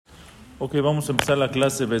Ok, vamos a empezar la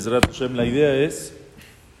clase Bezrat Hashem. La idea es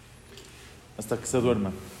hasta que se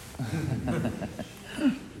duerman.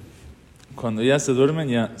 Cuando ya se duermen,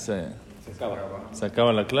 ya se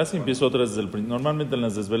acaba la clase y empiezo otra vez desde el principio. Normalmente en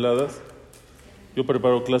las desveladas yo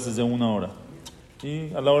preparo clases de 1 hora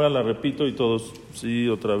y a la hora la repito y todos, sí,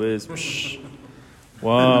 otra vez.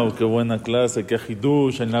 Wow, qué buena clase, qué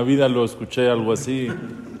hidush. En la vida lo escuché algo así.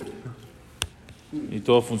 Y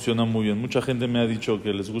todo funciona muy bien. Mucha gente me ha dicho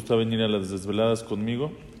que les gusta venir a las desveladas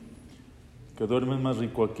conmigo, que duermen más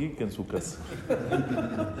rico aquí que en su casa.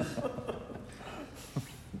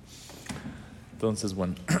 Entonces,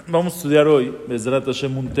 bueno, vamos a estudiar hoy, Bezrat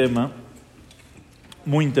Hashem, un tema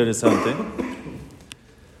muy interesante,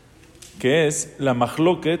 que es la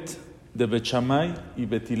machloket de Bet Shammai y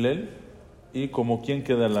Bet Hilel, y como quién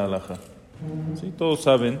queda la Halaja. ¿Sí? Todos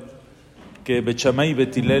saben que Bet Shammai y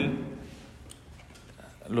Bet Hilel,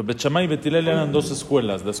 los Bet Shammai y Bet Hilel eran dos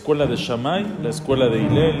escuelas, la escuela de Shammai, la escuela de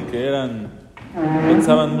Hilel, que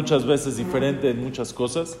pensaban muchas veces diferente en muchas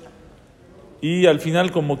cosas, y al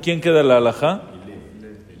final, como quién queda la Halaja,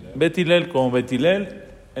 Bet Hilel como Bet Hilel,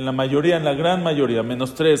 en la mayoría, en la gran mayoría,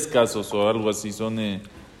 menos 3 casos o algo así, son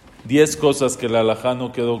 10 cosas que la Halaja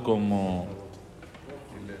no quedó como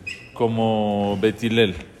Bet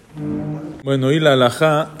Hilel. Bueno, y la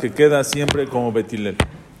Halaja que queda siempre como Bet Hilel.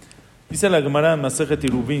 Dice la Gemara en Masejet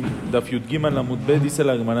Eruvin, Daf Yud Gimel Amud Bet, dice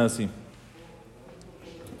la Gemara así.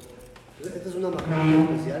 ¿Esta es una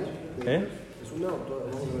majloket especial? ¿Eh? ¿Es una o toda?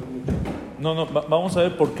 No, vamos a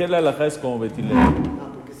ver por qué la Halaja es como Bet Hilel.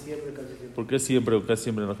 Porque siempre, casi siempre. ¿Por qué siempre o casi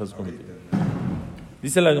siempre la Halaja es como Bet Hilel?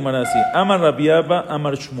 Dice la Gemara así, Amar Rabbi Abba,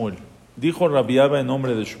 Amar Shmuel. Dijo Rabbi Abba en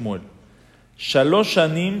nombre de Shmuel. Shalosh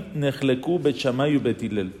shanim nechleku Bet Shammai y Bet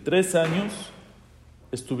Hilel. 3 años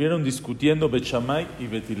estuvieron discutiendo Bet Shammai y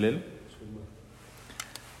Bet Hilel.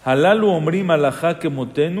 Halalu omrim alajá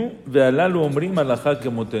kemotenu, ve halalu omrim alajá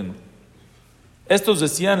kemotenu. Estos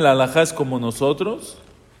decían la alajá es como nosotros,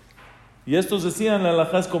 y estos decían la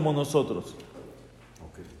alajá es como nosotros.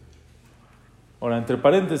 Ahora, entre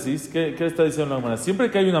paréntesis, ¿qué está diciendo la Gemara? Siempre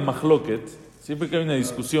que hay una machloket, siempre que hay una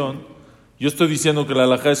discusión, yo estoy diciendo que la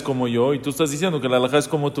alajá es como yo, y tú estás diciendo que la alajá es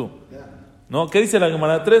como tú. ¿No? ¿Qué dice la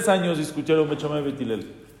Gemara? 3 años discutieron Bet Shammai y Bet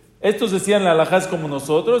Hilel. Estos decían la alajá es como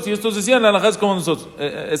nosotros, y estos decían la alajá es como nosotros.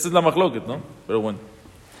 Esa es la machloket, ¿no? Pero bueno,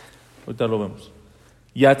 ahorita lo vemos.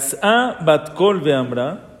 Yatz'a bat kol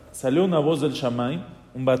ve'amra, salió una voz del Shammai,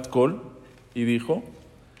 un bat kol, y dijo,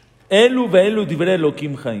 Elu ve'elu divrei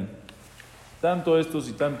Elokim chaim. Tanto estos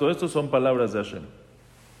y tanto estos son palabras de Hashem.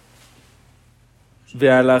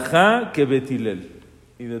 De alajá que Bet Hilel.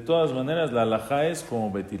 Y de todas maneras la alajá es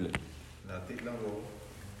como Bet Hilel.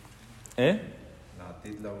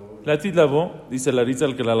 La titlavo, dice la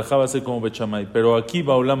Rizal que la alajá va a ser como Bet Shammai. Pero aquí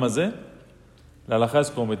va Olamazé, la alajá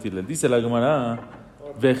es como Bet Hilel. Dice la Gemara,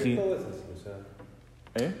 Veji. Todo es así, o sea,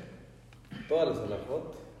 todas las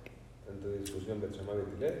alajot, entre discusión Bet Shammai y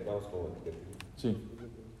Bet Hilel, vamos como Bet Hilel. Sí.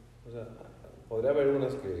 O sea, podría haber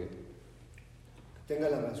unas que Tenga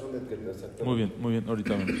la razón de que Muy bien,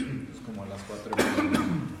 ahorita vemos. Es como a las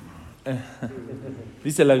 4:00.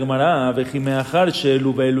 Dice la Gemara, Vejimeachar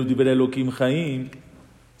she'elu ve'elu divrei Elokim chaim.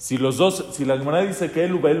 Si la Gemara dice que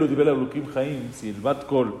elu ve'elu divrei Elokim chaim, si el bat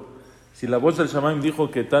kol, si la voz del Shammai dijo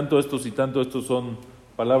que tanto estos y tanto estos son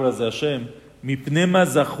palabras de Hashem, mipnema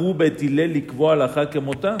zahu Bet Hilel likvo alajá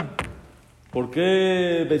kemotam. ¿Por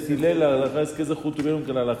qué Bet Hilel la alajá es que zahu tuvieron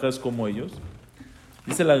que la alajá es como ellos?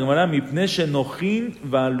 Dice la Gemara, mipne shenochin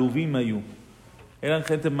va'aluvim ayu. Eran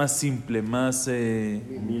gente más simple, más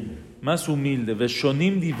humilde.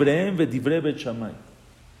 Veshonim divreem vedivrei Bet Shammai.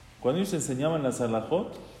 Cuando ellos enseñaban las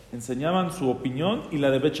alajot, enseñaban su opinión y la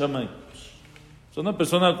de Bet Shammai. O sea, una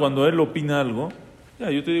persona cuando él opina algo, ya,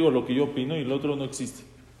 yo te digo lo que yo opino y el otro no existe.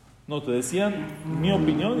 No, te decían mi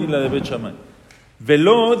opinión y la de Bet Shammai.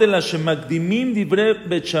 Velo de la shemakdimim divrei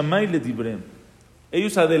Bet Shammai le divreem.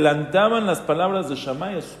 Ellos adelantaban las palabras de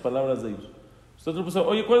Shammai a sus palabras de ellos. Nosotros pensamos,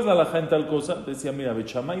 oye, ¿cuál es la alajá en tal cosa? Decía, mira, Bet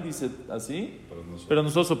Shammai dice así, pero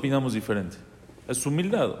nosotros opinamos diferente. Es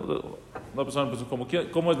humildad. Una persona piensa,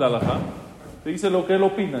 ¿cómo es la alajá? Te dice lo que él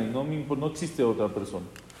opina y no existe otra persona.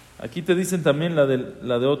 Aquí te dicen también la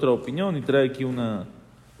de otra opinión y trae aquí una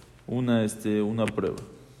prueba.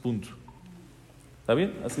 Punto. ¿Está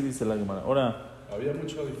bien? Así dice la Gemara. Ahora, Había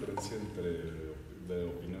mucha diferencia entre de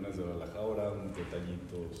opiniones de la halajá, ahora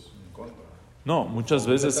detallitos en contra. no, muchas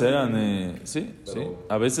veces eran, sí.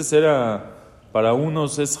 A veces era, para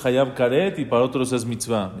unos es hayab karet y para otros es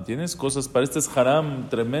mitzvah. ¿Me entiendes? Cosas, para este es haram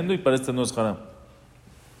tremendo y para este no es haram.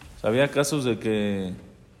 O sea, había casos de que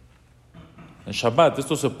en Shabbat,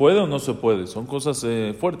 ¿esto se puede o no se puede? Son cosas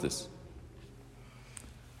fuertes.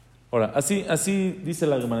 Ahora, así dice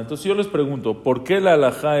la Gemara. Entonces yo les pregunto, ¿por qué la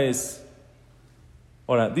halajá es...?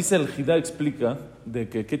 Ahora, dice el Jidá, explica de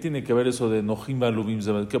que qué tiene que ver eso de Nohim Balubim,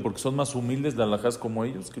 ¿qué? Porque son más humildes, la halajá es como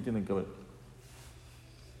ellos, ¿qué tienen que ver?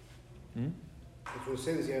 Su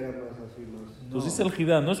esencia era más así, más... Entonces dice el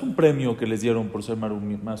Jidá, no es un premio que les dieron por ser más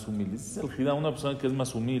humildes. Dice el Jidá, una persona que es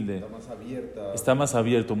más humilde. Está más abierta. Está más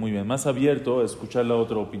abierto, muy bien. Más abierto a escuchar la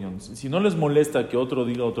otra opinión. Si no les molesta que otro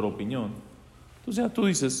diga otra opinión, entonces ya tú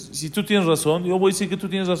dices, si tú tienes razón, yo voy a decir que tú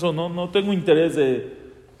tienes razón. No tengo interés de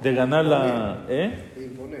ganar la...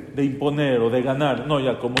 De imponer o de ganar. No,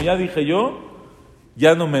 ya, como ya dije yo,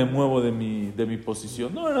 ya no me muevo de mi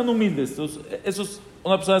posición. No, eran humildes. Entonces,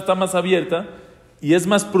 una persona está más abierta y es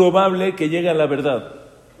más probable que llegue a la verdad.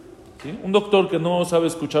 ¿Sí? Un doctor que no sabe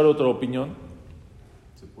escuchar otra opinión,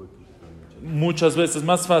 muchas veces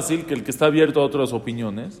más fácil que el que está abierto a otras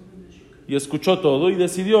opiniones y escuchó todo y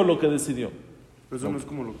decidió lo que decidió. Pero eso no es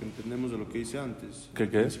como lo que entendemos de lo que dice antes. ¿Qué? Al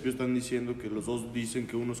principio están diciendo que los dos dicen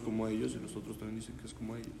que uno es como ellos y los otros también dicen que es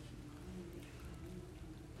como ellos.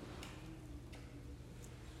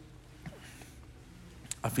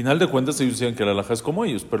 A final de cuentas ellos decían que la halajá es como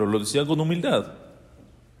ellos, pero lo decían con humildad.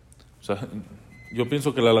 O sea, yo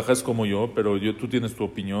pienso que la halajá es como yo, pero tú tienes tu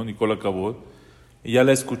opinión y Kol acabó, y ya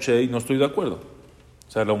la escuché y no estoy de acuerdo.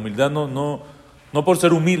 O sea, la humildad no por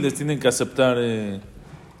ser humildes tienen que aceptar,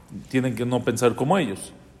 tienen que no pensar como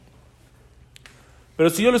ellos. Pero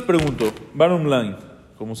si yo les pregunto, bottom line,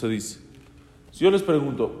 como se dice, si yo les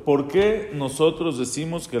pregunto, ¿por qué nosotros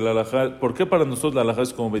decimos que la halajá, por qué para nosotros la halajá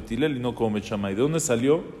es como Bet Hilel y no como Bet Shammai? ¿De dónde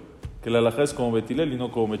salió que la halajá es como Bet Hilel y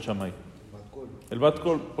no como Bet Shammai? El Bat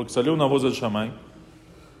Kol, porque salió una voz del Shammai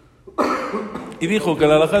y dijo que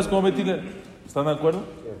la halajá es como Bet Hilel. ¿Están de acuerdo?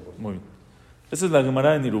 Muy bien. Esa es la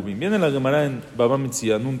Gemara en Irubim. Viene la Gemara en Baba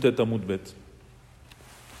Metzia, Nun Tet Amud Bet.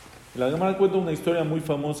 La Gemara cuenta una historia muy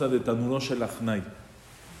famosa de Tanuro Shel Achnai.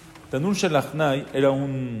 Tanur Shel Achnai era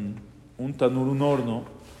un tanur, un horno,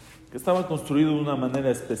 que estaba construido de una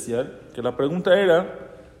manera especial, que la pregunta era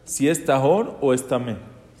si es tahor o es tamé,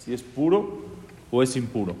 si es puro o es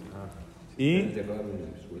impuro. Y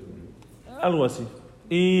algo así.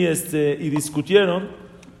 Y discutieron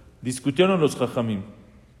los jajamim.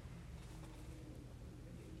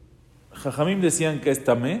 Jajamim decían que es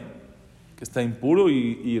tamé, que está impuro,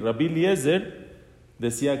 y Rabbi Eliezer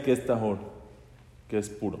decía que es tahor, que es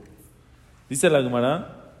puro. Dice la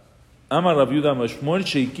Gemara, Ama Rabbi Yehuda Mashmuel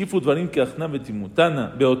sheikifu dvarim keachna betimutana.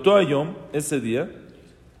 Beoto ayom, ese día,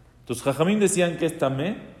 los jajamim decían que es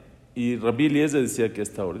tamé y Rabbi Eliezer decía que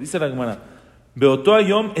es tahor. Dice la Gemara, Beoto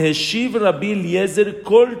ayom heshiv Rabbi Eliezer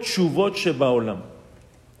kol tshuvot shebaolam.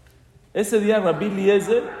 Ese día Rabbi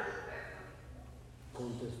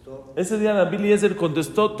Eliezer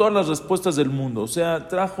contestó todas las respuestas del mundo. O sea,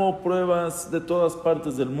 trajo pruebas de todas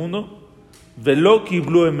partes del mundo. Velo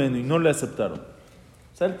kiblu emenu, y no le aceptaron.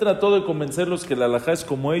 O sea, él trató de convencerlos que la halajá es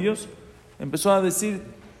como ellos. Empezó a decir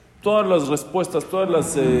todas las respuestas, todas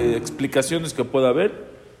las explicaciones que pueda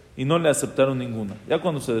haber, y no le aceptaron ninguna. Ya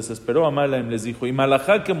cuando se desesperó, Amalaim les dijo, y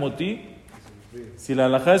malajá que moti, si la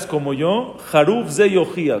halajá es como yo, haruf ze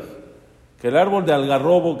yochiach, que el árbol de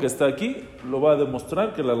algarrobo que está aquí lo va a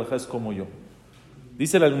demostrar que la halajá es como yo.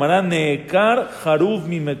 Dice la Gemara, neekar haruf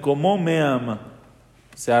mi mekomo me ama.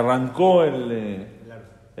 Se arrancó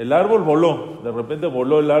el árbol, voló. De repente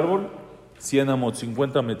voló el árbol 100 amot,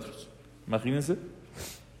 50 metros. Imagínense.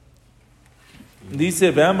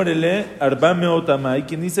 Dice, veamrele arba meot amay,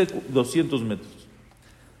 quien dice 200 metros.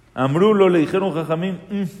 Amrulo, le dijeron jajamim,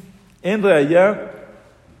 en reaya,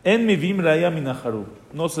 en mivim reaya minaharu.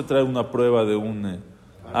 No se trae una prueba de un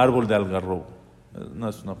árbol de algarrobo. No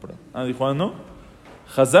es una prueba. Dijo, no.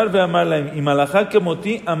 Hazar ve amalaim, y malajá que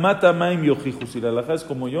moti amata maim yojihu. Si la halajá es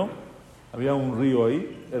como yo, había un río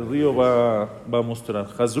ahí, el río va a mostrar.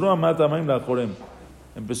 Hazru amata maim la jorem.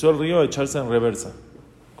 Empezó el río a echarse en reversa.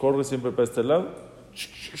 Corre siempre para este lado.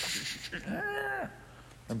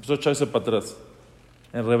 Empezó a echarse para atrás,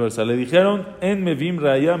 en reversa. Le dijeron, en mevim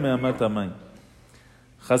raya me amata maim.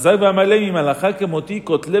 Hazar ve amalaim, y malajá que moti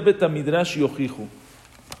kotlebet midrash yojihu.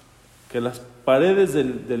 Que las paredes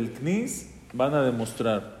del knis van a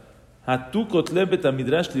demostrar. Hatu kotle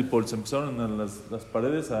betamidrash lipol. Se empezaron las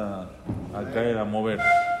paredes a caer, a mover.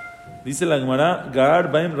 Dice la Gemara,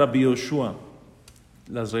 Gaar baem Rabbi Yoshua.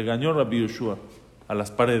 Las regañó Rabbi Yoshua a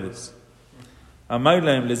las paredes.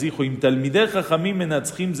 Amaylaem les dijo, Im talmidei chachamim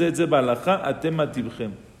menatzchim ze ze ba'alacha atem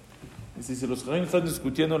atibchem. Dice, si los jajamim están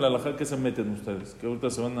discutiendo la halajá, ¿qué se meten ustedes? ¿Que ahorita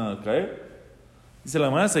se van a caer? Dice la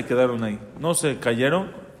Gemara, se quedaron ahí. No se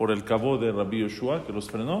cayeron por el cabo de Rabbi Yoshua, que los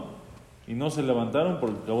frenó. Y no se levantaron por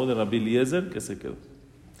el cabo de Rabbi Eliezer, que se quedó.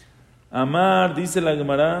 Amar, dice la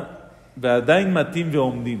Gemara, Ve'adain matim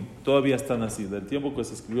ve'omdim. Todavía están así. Del tiempo que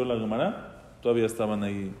se escribió la Gemara, todavía estaban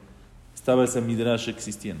ahí. Estaba ese midrash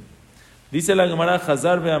existiendo. Dice la Gemara,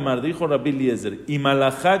 Hazar ve'amar, dijo Rabbi Eliezer, y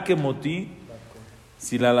malajá que moti,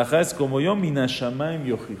 si la alajá es como yo, minashamaim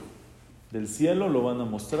yojijo. Del cielo lo van a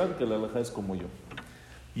mostrar que la alajá es como yo.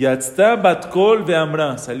 Yatzta batkol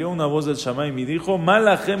ve'amra, salió una voz del Shamaim y dijo,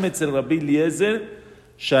 malajem etzel Rabbi Eliezer,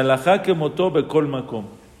 shalajá que motó bekol makom.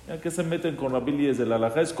 Ya que se meten con Rabbi Eliezer, la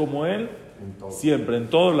alajá es como él, siempre, en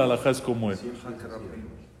todo la alajá es como él.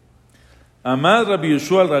 Amar Rabbi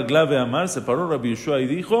Yeshua al Raglá ve'amar, se paró Rabbi Yeshua y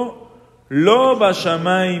dijo, lo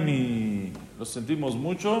bashamaimi. Lo sentimos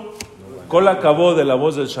mucho. Kol acabó de la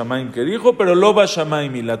voz del Shamaim que dijo, pero lo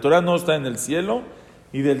bashamaimi. La Torah no está en el cielo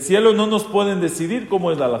y del cielo no nos pueden decidir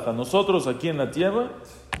cómo es la halajá. Nosotros aquí en la tierra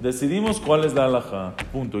decidimos cuál es la halajá.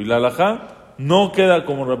 Punto. Y la halajá no queda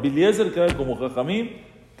como Rabbi Eliezer, queda como Jajamim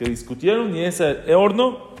que discutieron y ese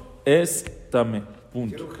horno es Tame.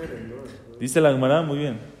 Punto. Dice la Gemara, muy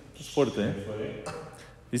bien. Es fuerte, ¿eh?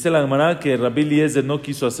 Dice la Gemara que Rabbi Eliezer no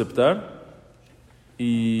quiso aceptar.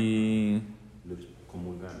 Y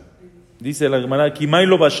dice la Gemara, Kimai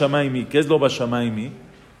lo bashamaimi, ¿qué es lo bashamaimi?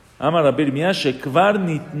 Ama Rabbi Irmía, Shekvar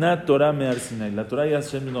nitna Torah me'ar Sinai. La Torah ya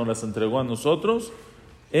Hashem nos las entregó a nosotros.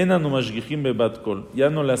 Enanu mashgichim bebat kol. Ya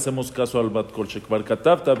no le hacemos caso al bat kol. Shekvar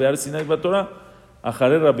katavta be'ar Sinai batorah,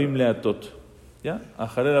 achare rabim leatot. ¿Ya?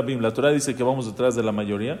 Achare rabim. La Torah dice que vamos detrás de la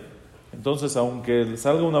mayoría. Entonces, aunque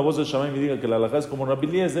salga una voz de Shamaim y diga que la halajá es como Rabbi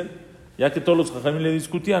Eliezer, ya que todos los jajamim le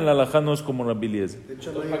discutían, la halajá no es como Rabbi Eliezer.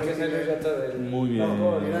 Muy bien.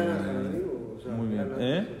 Muy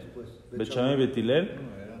bien. Bechamay y Betilel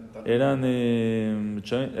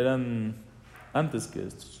eran antes que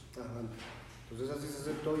estos. Entonces así se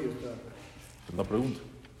aceptó y está. Es la pregunta.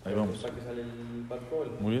 Ahí vamos.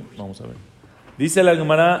 Muy bien, vamos a ver. Dice la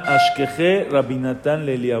Gemara, Ashkeje Rabinatán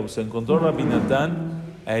le Eliyahu. Se encontró Rabinatán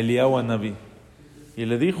a Eliyahu a Naví. Y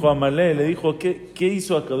le dijo a Malé, ¿qué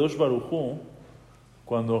hizo a Kadosh Baruj Hu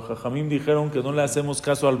cuando Jajamim dijeron que no le hacemos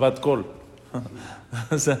caso al Bat Kol?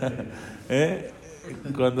 O sea,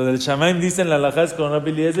 cuando del Shamaim dicen la halajá es con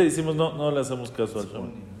Rabbi Eliezer, decimos no le hacemos caso al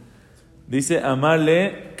Shamaim. Dice,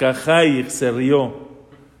 Amale Kajai se rió.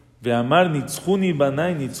 Ve Amar Nitzhuni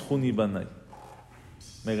Banai.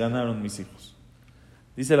 Me ganaron mis hijos.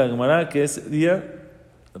 Dice la Gemara que ese día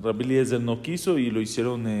Rabbi Eliezer no quiso y lo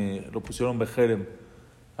pusieron Bejerem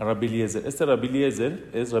a Rabbi Eliezer. Este Rabbi Eliezer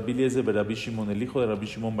es Rabbi Eliezer de Rabbi Shimon, el hijo de Rabbi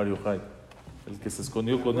Shimon Bar Yochai, el que se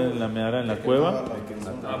escondió con él en la meara, en la cueva.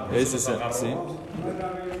 Ese sí.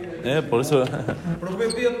 Por eso. ¿Por qué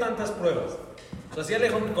pidió tantas pruebas? O sea, si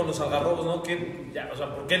alejó con los algarrobos, ¿no?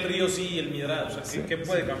 ¿Por qué el río sí y el midrash? O sea, ¿qué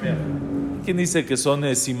puede cambiar? ¿Quién dice que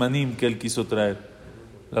son simanim que él quiso traer?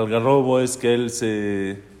 El algarrobo es que él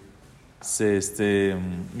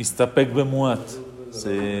mistapek bemuat,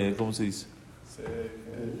 ¿cómo se dice?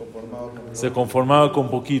 Se conformaba con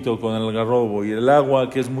poquito, con el algarrobo, y el agua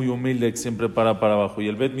que es muy humilde, que siempre para abajo, y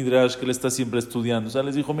el Bet Midrash que él está siempre estudiando. O sea,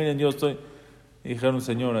 les dijo, miren, yo estoy, y dijeron,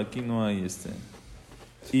 Señor, aquí no hay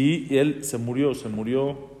y él se murió,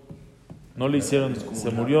 no le hicieron,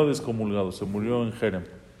 se murió descomulgado, se murió en Jerem,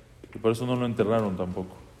 y por eso no lo enterraron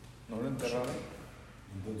tampoco. ¿No lo enterraron?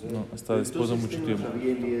 No, hasta después de mucho tiempo.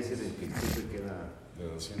 Rabí Eliezer el que siempre queda De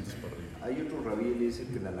 200 para arriba. hay otro Rabí Eliezer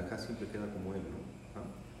que la halajá siempre queda como él, ¿no?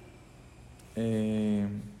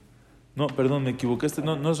 No, perdón, me equivoqué.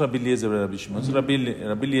 No es Rabbi Eliezer de Rabbi Shimon, es Rabbi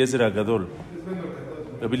Eliezer Agadol.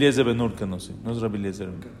 Rabbi Eliezer Ben que no es Rabbi Eliezer.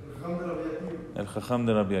 El Jajam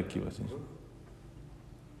de Rabbi Akiva, sí.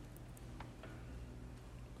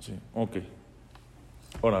 Sí, ok.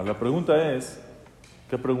 Ahora, la pregunta es,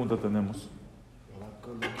 ¿qué pregunta tenemos?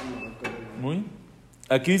 Muy.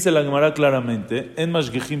 Aquí dice la Gemara claramente, en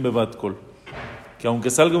Mashgechim bebat kol, que aunque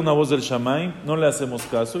salga una voz del Shamaim, no le hacemos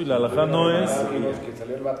caso y la halajá no es.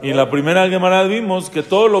 Y en la primera Gemara vimos que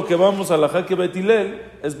todo lo que vamos a la halajá que Betilel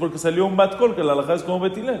es porque salió un bat kol, que la halajá es como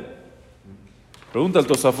Betilel. Pregunta al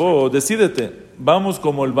Tosafó, decídete, ¿vamos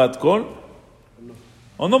como el bat kol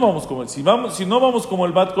o no vamos como él? Si no vamos como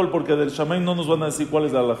el bat kol porque del Shamaim no nos van a decir cuál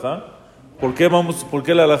es la halajá, ¿por qué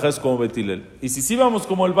la halajá es como Betilel? Y si sí vamos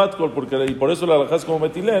como el bat kol y por eso la halajá es como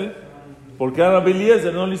Betilel, ¿por qué a Rabbi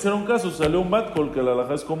Eliezer no le hicieron caso? Salió un bat kol que la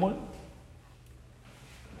halajá es como él.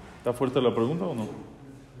 ¿Está fuerte la pregunta o no?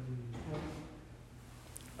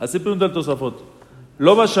 Así pregunta el Tosafot.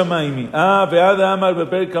 Lo va shamaimi. Veada amar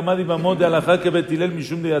beper kamadi bamod de halajá que Betilel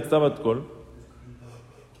mishum de yatzta bat kol.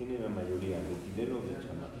 ¿Quién era la mayoría? ¿Betilel o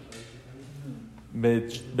Bechamá?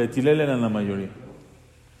 Betilel era la mayoría.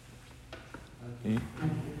 ¿Sí?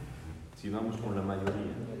 Si vamos con la mayoría,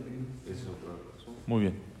 es otra razón. Muy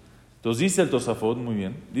bien. Entonces dice el Tosafot, muy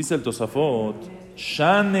bien, dice el Tosafot,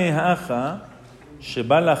 Shane haja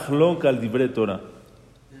sheba lachlok al divrei Torah.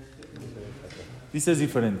 Dice es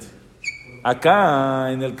diferente.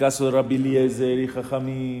 Acá, en el caso de Rabbi Eliezer y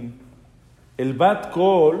Jajamim, el Bat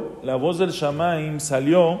Kol, la voz del Shamaim,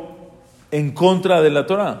 salió en contra de la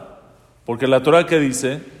Torah. Porque la Torah, ¿qué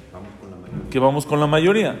dice? Que vamos con la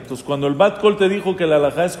mayoría. Entonces, cuando el Bat Kol te dijo que la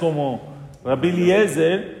Halaja es como Rabbi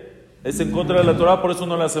Eliezer, es en contra de la Torah, por eso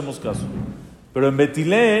no le hacemos caso. Pero en Bet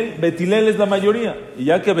Hilel es la mayoría. Y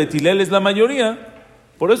ya que Bet Hilel es la mayoría,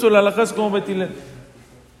 por eso la Halaja es como Bet Hilel.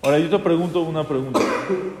 Ahora, yo te pregunto una pregunta.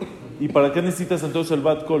 ¿Y para qué necesitas entonces el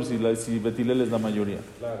Bat Kol si Bet Hilel es la mayoría?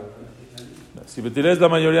 Claro. Si Bet Hilel es la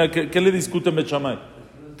mayoría, ¿qué le discuten Bet Shammai?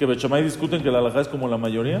 ¿Que Bet Shammai discuten que la Halaja es como la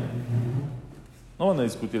mayoría? No van a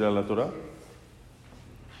discutir a la Torah.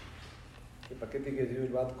 ¿Para qué tiene que decir el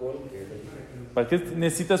bad call? ¿Para qué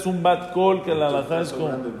necesitas un Bat Kol que la Halaja es como...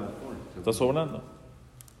 Está sobrando.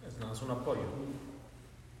 Es un apoyo.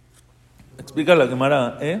 Explica la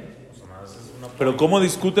Gemara, Pero ¿cómo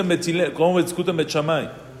discuten Bet Hilel? ¿Cómo discuten Bet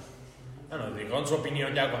Shammai? Bueno, dijeron su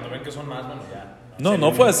opinión ya, cuando ven que son más, bueno, ya.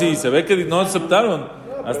 No fue así, se ve que no aceptaron.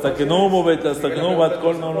 Hasta que no hubo Bat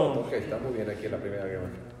Kol, no. Ok, está muy bien aquí en la primera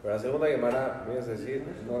Gemara. Pero la segunda Gemara, vienes a decir,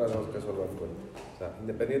 no le damos caso al bad call. O sea,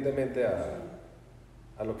 independientemente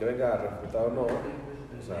a lo que venga a refutar o no, o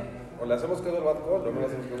sea, o le hacemos caso al bad call o no le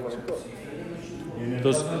hacemos caso al bad call. Y en el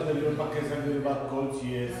Entonces, caso anterior, ¿para qué salió el bad call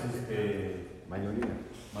si es Mayoría.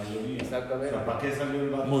 mayoría? Exactamente. O sea, ¿para qué salió el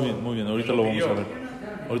bad call? muy bien, ahorita lo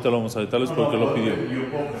vamos a ver. Tal vez porque lo pidió. Yo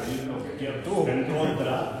puedo pedir lo que quiero. Tú, en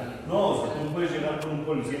contra. No, o sea, tú puedes llegar con un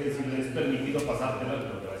policía y decirle, es permitido pasártela,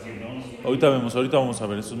 pero te va a decir, no. Ahorita vamos a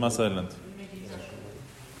ver, eso es más adelante.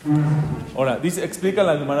 Ahora, explica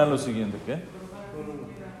la Gemara lo siguiente, ¿qué?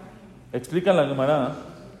 Explica la Gemara.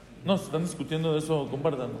 No, si están discutiendo de eso,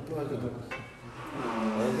 compártanlo.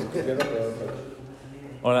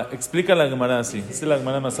 Ahora, explica la Gemara así. Dice la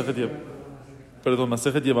Gemara Masejet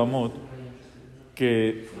Yevamot,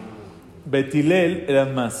 que Bet Hilel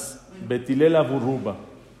eran más. Bet Hilel Aburuba.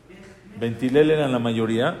 Bet Hilel eran la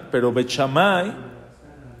mayoría, pero Bet Shammai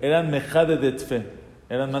eran Mejade de Tfe,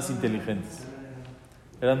 eran más inteligentes,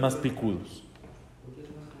 eran más picudos.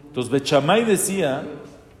 Entonces Bet Shammai decía,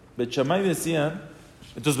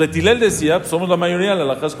 entonces Bet Hilel decía, pues somos la mayoría, la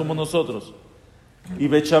Halaja es como nosotros. Y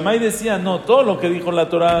Bet Shammai decía, no, todo lo que dijo la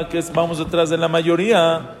Torah, que es vamos detrás de la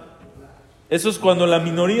mayoría, eso es cuando la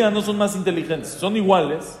minoría no son más inteligentes, son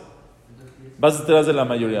iguales, vas detrás de la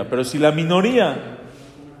mayoría. Pero si la minoría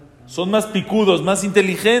son más picudos, más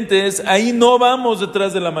inteligentes, ahí no vamos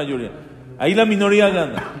detrás de la mayoría. Ahí la minoría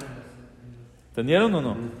gana. ¿Entendieron o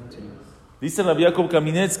no? Dice Rabbi Yaakov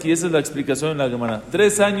Kaminetsky, esa es la explicación en la Gemara.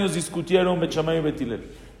 3 años discutieron Bet Shammai y Bet Hilel.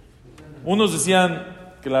 Unos decían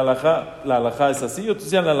que la halajá es así, otros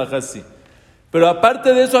decían la halajá es así. Pero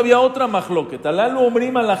aparte de eso había otra mahloket. Alalu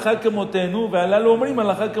omrim halajá kemotenu, ve'alalu omrim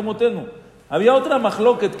halajá kemotenu. Había otra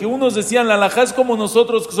mahloket que unos decían la halajá es como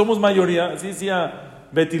nosotros que somos mayoría, así decía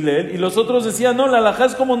Bet Hilel, y los otros decían no, la halajá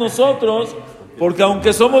es como nosotros, porque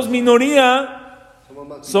aunque somos minoría,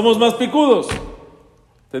 somos más picudos.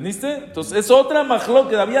 ¿Entendiste? Entonces es otra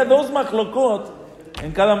mahloket. Había 2 mahlokot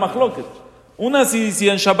en cada mahloket. Una si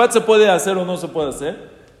en Shabbat se puede hacer o no se puede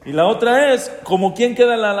hacer, y la otra es como quién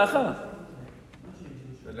queda en la halajá.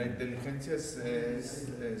 La inteligencia es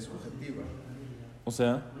subjetiva. O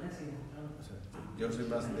sea, yo soy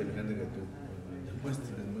más inteligente que tú.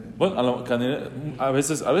 bueno, a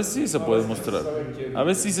veces sí se puede mostrar. A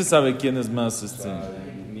veces sí se sabe quién es más.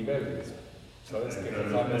 Niveles. ¿Sabes que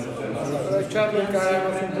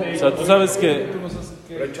O sea, tú sabes que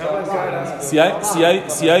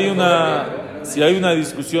si hay una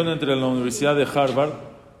discusión entre la Universidad de Harvard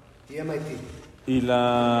y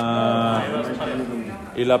la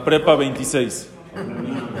Prepa 26.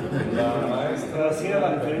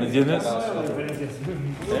 ¿Me entiendes?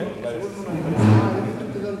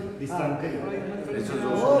 Esos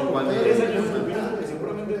dos son iguales.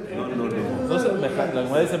 No sé, la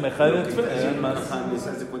Gemara dice Mejade eran más. Se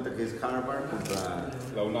hace cuenta que es Harvard contra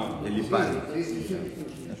La UNAM. el IPAD.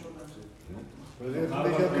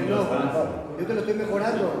 Yo te lo estoy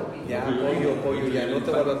mejorando. Ya, pollo, ya, no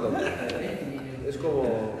te vuelvas loco. Es como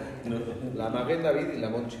la Maguen David y la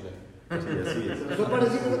Monchina. Así es. Son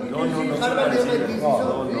parecidos. No, Harvard y MIT.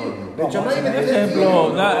 no. Ejemplo,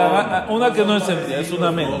 una que no es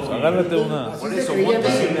una menos. Agárrate una. Por eso,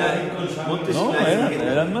 No,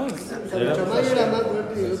 eran más. Chamay era más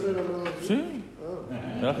fuerte y el otro era más. Sí,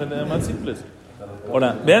 eran gente más simples.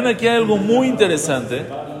 Ahora, vean aquí hay algo muy interesante.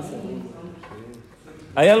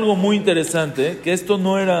 Hay algo muy interesante, que esto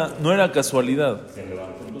no era casualidad.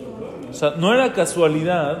 O sea, no era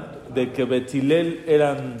casualidad de que Bet Hilel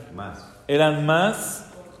eran más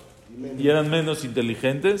y eran menos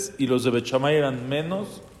inteligentes, y los de Bet Shammai eran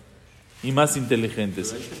menos y más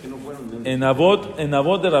inteligentes. En Avot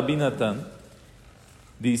de Rabbi Natán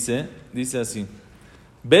dice así: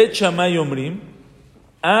 Bet Shammai Omrim,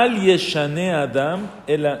 Al Yeshane Adam,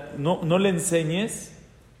 no le enseñes,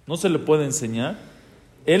 no se le puede enseñar,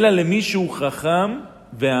 El Alemishu Jajam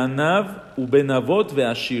Ve'anav Ubenavot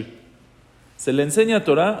Ve'ashir. Se le enseña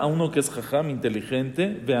Torah a uno que es Jajam,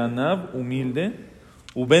 inteligente, Ve'anav, humilde,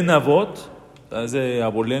 Ubenavot, es de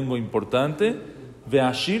abolengo importante,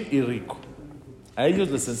 Ve'ashir y rico. A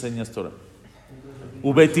ellos les enseñas Torah.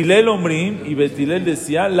 Ubetilel Omrim, y Betilel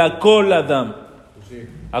decía, La Kol Adam,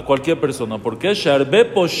 a cualquier persona. ¿Por qué? Sharbe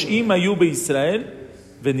Poshim Ayu Israel,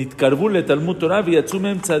 Venitkarvu le Talmud Torah,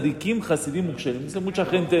 Viatzumem Tzadikim, Hasidim Uksherim. Dice mucha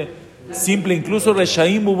gente simple, incluso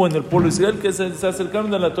Reshaim hubo en el pueblo de Israel, que se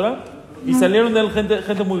acercaron de la Torah y salieron de él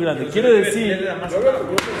gente muy grande. Quiere decir... Yo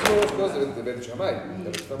creo que son dos cosas de Ben Shammai, de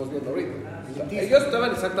lo que estamos viendo ahorita. O sea, ellos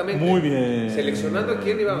estaban exactamente muy bien, seleccionando a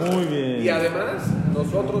quién iba a usar. Muy bien. Y además,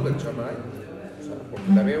 nosotros Ben Shammai, o sea,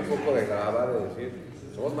 porque también un poco de graba de decir,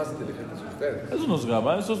 somos más inteligentes que ustedes. Eso no es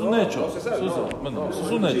graba, eso es un hecho. No se sabe, eso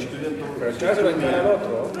es un hecho. Pero el chaval se va a entrar al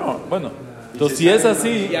otro. No, bueno. Entonces, si es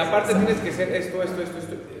así... Y aparte tienes que ser esto,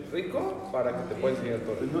 rico, para que te pueda enseñar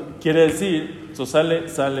todo. Quiere decir, eso sale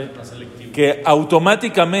que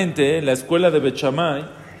automáticamente la escuela de Bet Shammai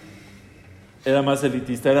era más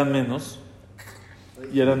elitista, eran menos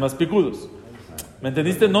y eran más picudos. ¿Me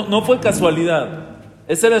entendiste? No fue casualidad.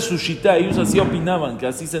 Esa era su shita, ellos así opinaban, que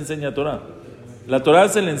así se enseña Torah. La Torah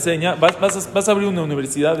se le enseña, vas a abrir una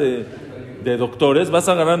universidad de doctores, no vas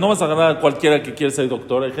a agarrar a cualquiera que quiera ser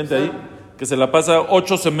doctor. Hay gente ahí que se la pasa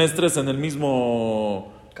 8 semestres en el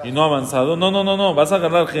mismo y no ha avanzado. No, vas a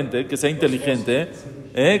agarrar gente que sea inteligente,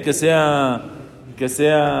 que sea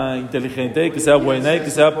inteligente, que sea buena y que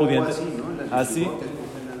sea pudiente. Así.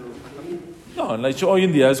 No, la Isha hoy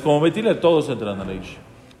en día es como Betilel, todos entran a la Isha.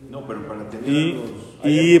 No, pero para tener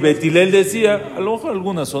y Betilel decía, a lo mejor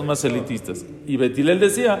algunas son más elitistas, y Betilel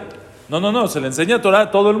decía, no, se le enseña Torah a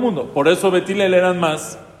todo el mundo. Por eso Betilel eran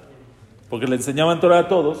más, porque le enseñaban Torah a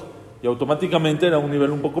todos, y automáticamente era un nivel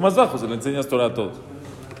un poco más bajo, se le enseñas Torah a todos.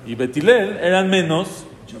 Y Betilel eran menos,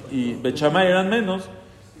 y Bet Shammai eran menos,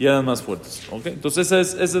 y eran más fuertes. ¿Okay? Entonces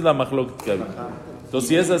esa es la majlok que había. Entonces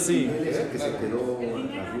si es así... Ese que se quedó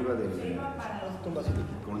arriba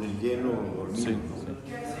con el hielo dormido. Sí.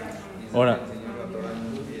 Ahora,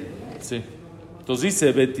 sí. Entonces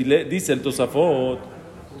dice Betilel, dice el Tosafot.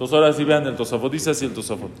 Entonces ahora sí vean el Tosafot, dice así el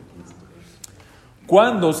Tosafot.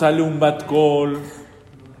 ¿Cuándo sale un Bat Kol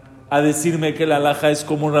a decirme que la Halaja es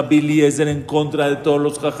como Rabbi Eliezer en contra de todos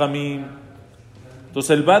los Jajamim?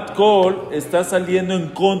 Entonces el Bat Kol está saliendo en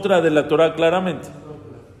contra de la Torah claramente.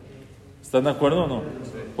 ¿Están de acuerdo o no?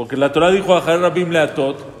 Porque la Torah dijo a Rabim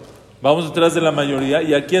Leatot, vamos detrás de la mayoría,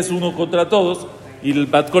 y aquí es uno contra todos, y el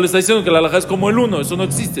Bat Kol está diciendo que la Halaja es como el uno, eso no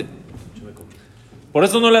existe. Por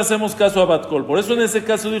eso no le hacemos caso a Bat Kol. Por eso en ese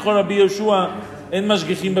caso dijo Rabbi Yoshua en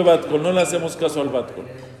Mashgichim be Bat Kol, no le hacemos caso al Bat Kol.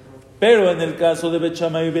 Pero en el caso de Bet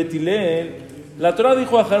Shammai y Bet Hilel, la Torah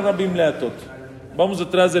dijo a Rabim Leatot, vamos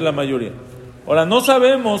detrás de la mayoría. Ahora, no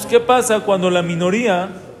sabemos qué pasa cuando la minoría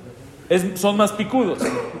son más picudos.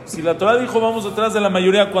 Si la Torah dijo vamos detrás de la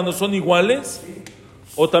mayoría cuando son iguales,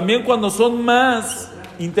 o también cuando son más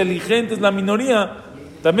inteligentes la minoría,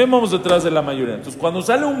 también vamos detrás de la mayoría. Entonces, cuando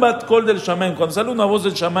sale un Bat Kol del Shammai, cuando sale una voz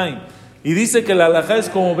del Shammai y dice que la Halaja es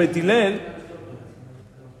como Bet Hilel,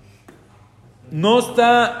 no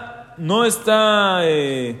está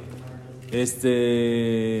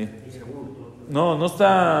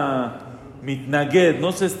mitnaged, no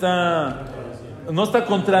está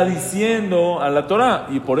contradiciendo a la Torah,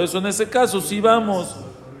 y por eso en ese caso sí vamos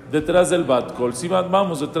detrás del Bat Kol, sí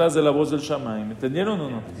vamos detrás de la voz del Shammai. ¿Me entendieron o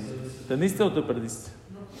no? ¿Entendiste o te perdiste?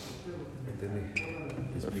 Entendí.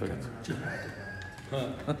 Perfecto.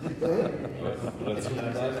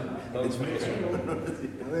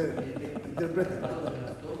 A ver, interpreta.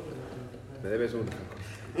 Me debes uno.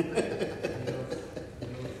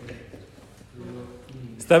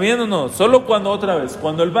 ¿Está bien o no? Solo cuando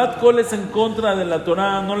el Bat Kol es en contra de la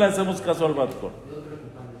Torah, no le hacemos caso al Bat Kol.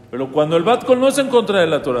 Pero cuando el Bat Kol no es en contra de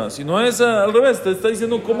la Torah, sino es al revés, te está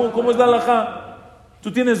diciendo cómo es la halajá.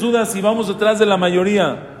 Tú tienes dudas si vamos detrás de la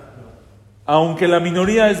mayoría, aunque la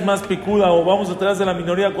minoría es más picuda, o vamos detrás de la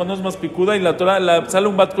minoría cuando es más picuda, y la Torah sale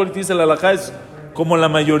un Bat Kol y te dice la halajá es como la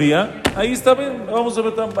mayoría. Ahí está bien, vamos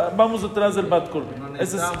detrás del Bat Kol. No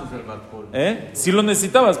necesitábamos el Bat Kol. Sí lo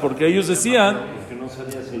necesitabas, porque ellos decían... Que no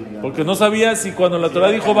sabía si Porque no sabía si cuando la Torah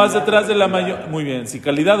dijo vas detrás de la mayoría, muy bien, si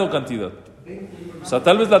calidad o cantidad. O sea,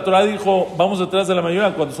 tal vez la Torah dijo vamos detrás de la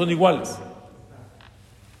mayoría cuando son iguales.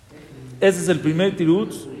 Ese es el primer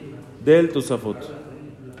tirutz del Tosafot.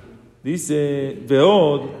 Dice,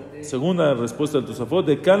 Veod, segunda respuesta del Tosafot,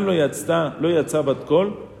 de Kan lo yatzá bat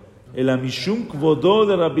kol, el amishum kvodó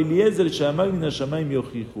de Rabbi Eliezer she'amar min hashamayim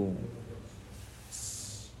yochichu.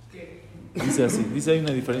 Dice así, dice hay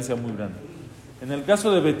una diferencia muy grande. En el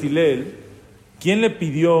caso de Hilel, ¿quién le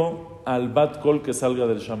pidió al bat kol que salga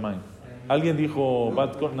del Shamay? ¿Alguien dijo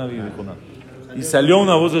bat kol? Nadie dijo nada. Y salió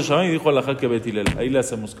una voz del Shamay y dijo Halaja que Hilel. Ahí le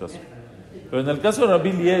hacemos caso. Pero en el caso de Rabbi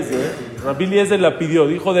Eliezer la pidió.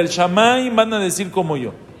 Dijo, del Shamay van a decir como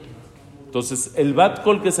yo. Entonces, el bat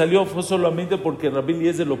kol que salió fue solamente porque Rabbi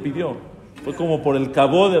Eliezer lo pidió. Fue como por el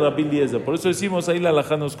cabot de Rabbi Eliezer. Por eso decimos ahí la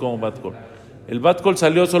Halaja no es como bat kol. El bat kol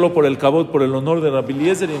salió solo por el cabot, por el honor de Rabbi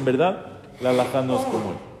Eliezer, y en verdad la Halaja no es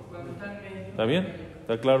como él. ¿Está bien?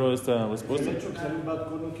 ¿Está claro esta respuesta? El hecho que salió el bat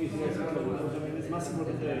kol no quiere decir que también es más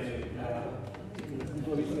importante el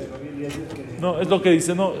punto de vista de Rabbi Eliezer que... No, es lo que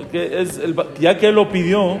dice, no, que es ya que él lo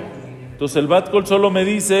pidió, entonces el bat kol solo me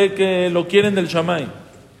dice que lo quieren del Shamay.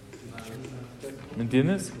 ¿Me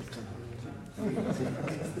entiendes?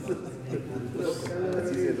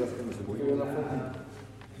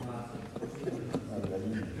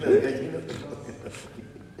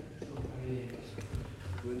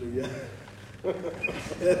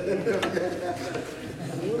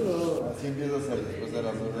 Así empiezas después de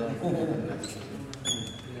las 2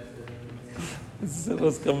 Se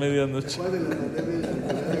rasca a medianoche. ¿Cuál de las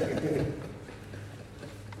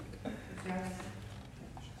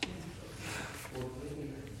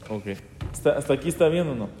Ok. ¿Hasta aquí está bien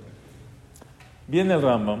o no? Viene el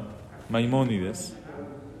Rambam, Maimónides,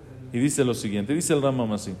 y dice lo siguiente. Dice el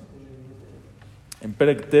Rambam así, en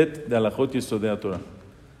Perek Tet de Alajot Yesodei Torah.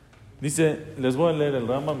 Dice, les voy a leer el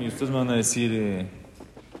Rambam y ustedes me van a decir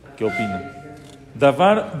qué opinan.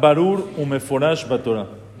 Davar barur umeforash batorah.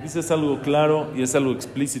 Dice, es algo claro y es algo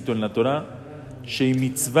explícito en la Torah. Shei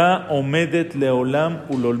mitzvah omedet leolam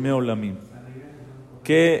ulolme olamim.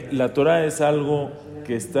 Que la Torah es algo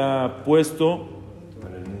que está puesto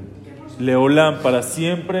leolam para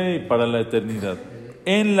siempre y para la eternidad.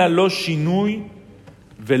 En la lo shinui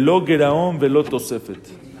velo geraon velo tosefet.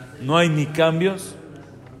 No hay ni cambios,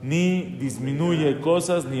 ni disminuye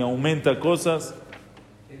cosas, ni aumenta cosas.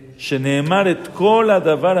 Sheneemar et kol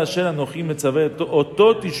hadavar asher anochi metzaveh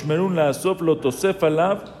oto tishmerun la'asov lo tosef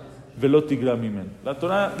alav velo tigra mimen. La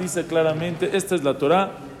Torah dice claramente, esta es la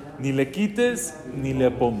Torah, ni le quites ni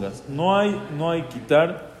le pongas. No hay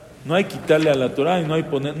quitarle a la Torah y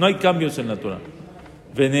no hay cambios en la Torah.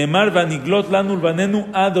 Veneemar vaniglot lanu vanenu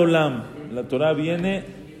adolam. La Torah viene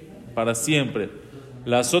para siempre.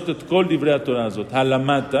 La azotet kol divrei Torah azot.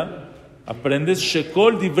 Halamata, aprendes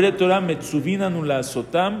shekol divrei Torah metzuvinanu la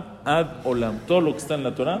azotam ad olam. Todo lo que está en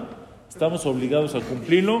la Torah, estamos obligados a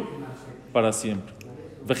cumplirlo para siempre.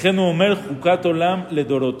 Vejenu omer jukat olam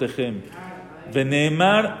ledorotechem.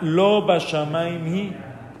 Veneemar lo bashamayim hi.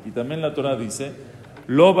 Y también la Torah dice,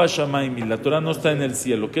 lo bashamayim hi. La Torah no está en el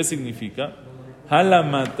cielo. ¿Qué significa?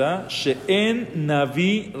 Halamata she'en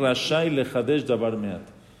navi rashai lechadesh davar meat.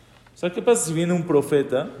 O sea, ¿qué pasa si viene un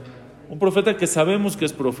profeta que sabemos que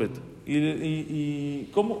es profeta? ¿Y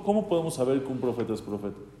cómo podemos saber que un profeta es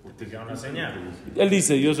profeta? Te da una señal. Él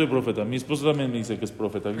dice, yo soy profeta. Mi esposa también me dice que es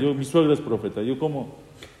profeta. Mi suegra es profeta. Yo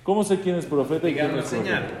 ¿cómo sé quién es profeta y quién no es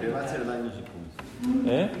profeta? Te va a hacer daño si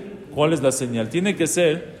comes. ¿Cuál es la señal? Tiene que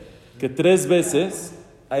ser que 3 veces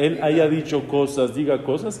a él haya dicho cosas, diga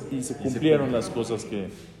cosas y se cumplieron las cosas que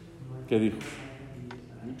dijo.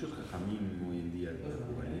 Muchos jajamín hoy en día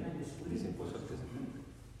dicen cosas que se cumplen.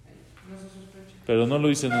 Pero no lo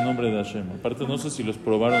dicen en nombre de Hashem. Aparte, no sé si los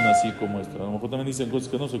probaron así como esto. A lo mejor también dicen cosas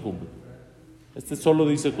que no se cumplen. Este solo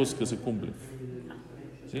dice cosas que se cumplen.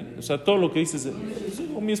 ¿Sí? O sea, todo lo que dice es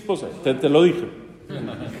mi esposa. Te lo dije.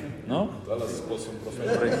 ¿No? Todas las esposas son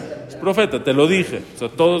profetas. Es profeta, te lo dije. O sea,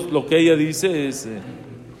 todo lo que ella dice es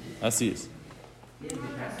así es.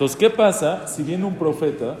 Entonces, ¿qué pasa si viene un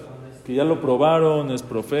profeta que ya lo probaron, es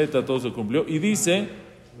profeta, todo se cumplió, y dice,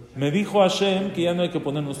 me dijo Hashem que ya no hay que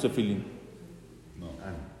ponernos tefilín?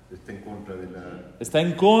 Está en contra de la... Está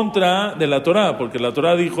en contra de la Torah, porque la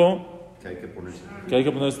Torah dijo que hay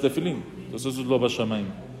que ponerse tefilín. Entonces eso es lo bashamayim.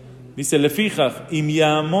 Dice, le fijas, im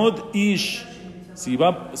yamod ish, si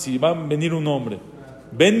va a venir un hombre,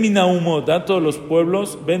 ven mi naumot, a todos los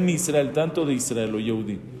pueblos, ven mi Israel, tanto de Israel o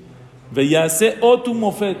Yehudí, veyase otu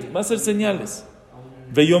mofet, va a hacer señales,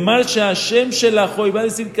 veyomar she'Hashem shelacho, y va a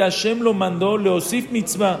decir que Hashem lo mandó, leosif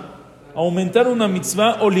mitzvah, aumentar una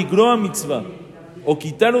mitzvah o ligroa mitzvah. o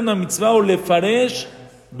quitar una mitzvah, o lefaresh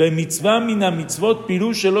bemitzvah mina mitzvot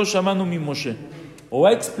pirush shelo shamanu mi Moshe. O va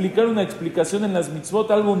a explicar una explicación en las mitzvot,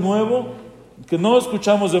 algo nuevo que no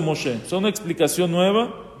escuchamos de Moshe. Es una explicación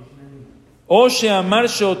nueva. O sheamar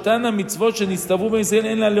sheotana mitzvot shenistavu be'Israel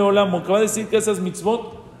en la leolam, que va a decir que esas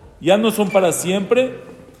mitzvot ya no son para siempre.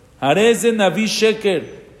 Hareze naví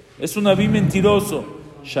sheker, es un naví mentiroso.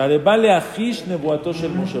 Sharebale ahish nebuato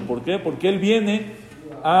shel Moshe. ¿Por qué? Porque él viene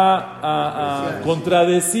a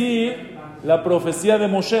contradecir la profecía de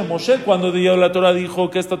Moshe. Moshe cuando dio la Torah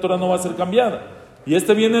dijo que esta Torah no va a ser cambiada. Y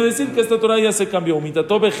este viene a decir que esta Torah ya se cambió.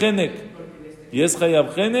 Mitatobe Genek. Y es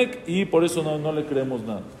Hayab Genek, y por eso no le creemos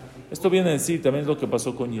nada. Esto viene a decir, también es lo que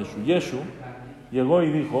pasó con Yeshu. Yeshu llegó y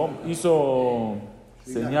dijo, hizo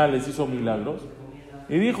señales, hizo milagros.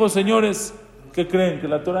 Y dijo, señores, ¿qué creen? Que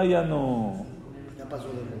la Torah ya no...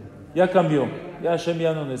 Ya cambió. Ya Hashem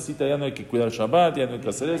ya no necesita, ya no hay que cuidar Shabbat, ya no hay que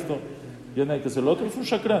hacer esto, ya no hay que hacer lo otro. Es un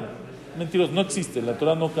shakran. Mentiroso, no existe. La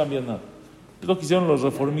Torah no cambia nada. Es lo que hicieron los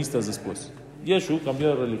reformistas después. Yeshu cambió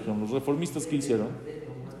de religión. Los reformistas, ¿qué hicieron?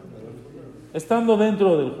 Estando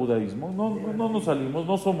dentro del judaísmo, no nos salimos,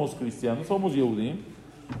 no somos cristianos, somos Yehudim,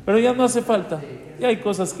 pero ya no hace falta. Ya hay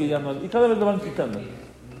cosas que ya no... Y cada vez le van quitando.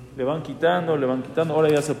 Le van quitando. Ahora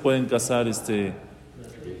ya se pueden casar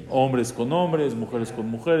hombres con hombres, mujeres con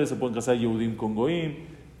mujeres, se pueden casar Yehudim con Goim.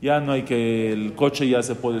 Ya no hay que... El coche ya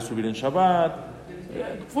se puede subir en Shabbat.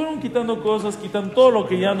 Fueron quitando cosas, quitan todo lo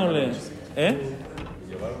que ya no les...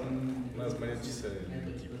 Llevaron unas mariachis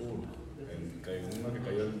en Kipur. Uno que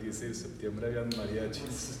cayó el 16 de septiembre habían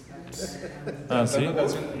mariachis. Ah, ¿sí?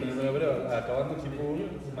 Acabando Kipur,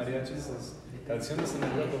 mariachis, canciones en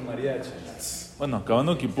el con mariachis. Bueno,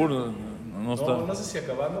 acabando Kipur no está... No sé si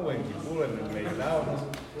acabando o en Kipur, en el Meilao, no sé.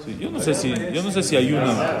 Sí, yo no sé si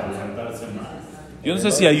ayunan. Yo no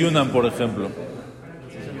sé si ayunan, por ejemplo.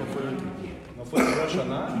 ¿No fue en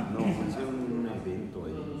Hoshana? No, hicieron un evento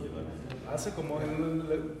ahí. Hace como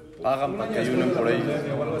Pagan para que ayunen por ahí.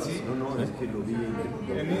 O algo así. No, es que lo vi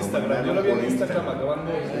En Instagram, yo lo vi en Instagram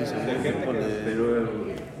acabando de gente que... Pero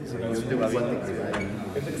yo tengo gente que va ahí.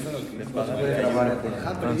 Gente que está en el...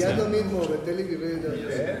 Pero ya es lo mismo, Betel y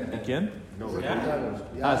Guerrero. ¿Y quién? No,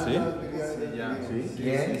 Ah, ¿sí?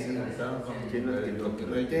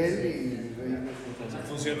 Betel y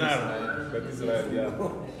Funcionaron. Betis se la vendía.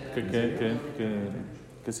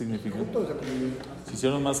 ¿Qué significa? ¿Se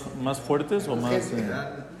hicieron más fuertes o más...?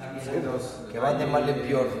 Que van de mal en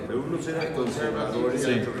peor. Pero unos eran conservadores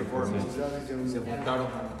y otros reformistas. Se juntaron.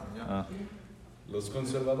 Ah. Los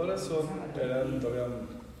conservadores eran todavía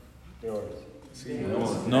peores. Sí,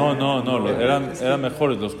 No, eran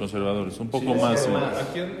mejores los conservadores, un poco más.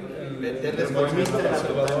 Aquí en Betel es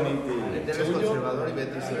conservador y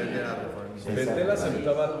Betel se vende a reformista. Betel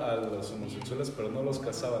aceptaba a los homosexuales, pero no los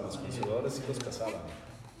casaban. Los conservadores sí los casaban.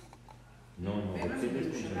 No,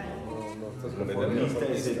 reformista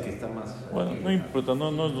es el que está más... Bueno, no importa,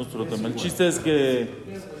 no es nuestro tema. El chiste es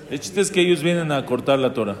que ellos vienen a cortar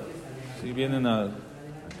la Torah. Sí, vienen a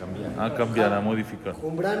cambiar, a modificar.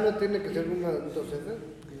 ¿Jumbrán no tiene que ser una docena?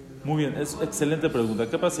 Muy bien, es excelente pregunta.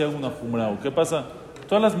 ¿Qué pasa si hago una jumra? ¿Qué pasa?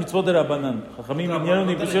 Todas las mitzvot de Rabbanán. Jajamim vinieron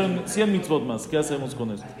y pusieron 100 mitzvot más. ¿Qué hacemos con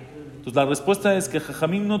esto? Entonces la respuesta es que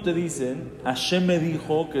Jajamim no te dicen, Hashem me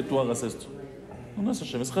dijo que tú hagas esto. No es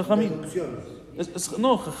Hashem, es Jajamim.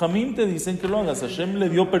 No, Jajamim te dicen que lo hagas. Hashem le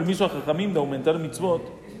dio permiso a Jajamim de aumentar mitzvot,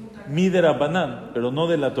 mi de Rabbanán, pero no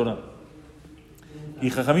de la Torah. Y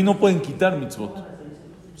Jajamim no pueden quitar mitzvot.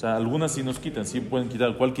 O sea, algunas sí nos quitan, sí pueden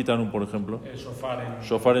quitar. ¿Cuál quitaron, por ejemplo? El shofar.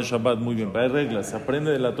 Shofar en Shabbat, muy bien. Pero hay reglas, se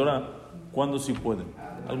aprende de la Torah cuando sí pueden.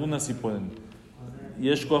 Algunas sí pueden. Y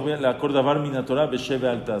es la acordabar mina Torah besheve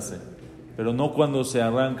altase. Pero no cuando se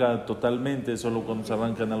arranca totalmente, solo cuando se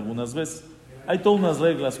arrancan algunas veces. Hay todas unas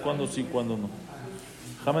reglas, cuando sí, cuando no.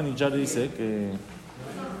 Hamanichar dice que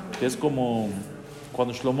es como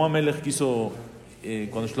cuando Shlomo Amelech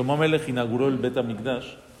inauguró el Bet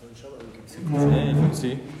HaMikdash.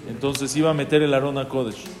 Sí. Entonces iba a meter el Arón a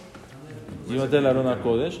Kodesh. Y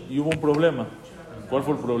hubo un problema. ¿Cuál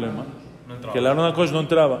fue el problema? Que el Arón a Kodesh no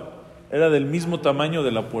entraba. Era del mismo tamaño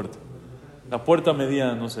de la puerta. La puerta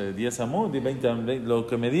medía, no sé, 10 amot, 20, lo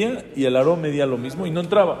que medía, y el Arón medía lo mismo y no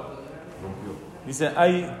entraba. Dice,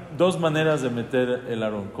 hay dos maneras de meter el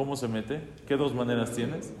Arón. ¿Cómo se mete? ¿Qué dos maneras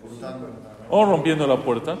tienes? O rompiendo la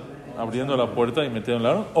puerta, abriendo la puerta y metiendo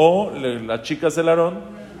el Arón, o le achicas el Arón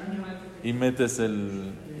y metes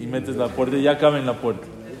la puerta y ya cabe en la puerta.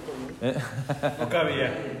 No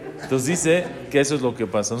cabía. Entonces dice que eso es lo que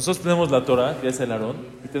pasa. Nosotros tenemos la Torah, que es el Arón,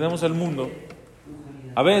 y tenemos el mundo.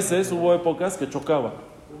 A veces hubo épocas que chocaba.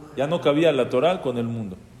 Ya no cabía la Torah con el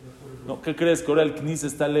mundo. ¿No? ¿Qué crees? ¿Que ahora el Knis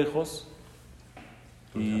está lejos?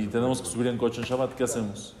 y tenemos que subir en coche en Shabbat, ¿qué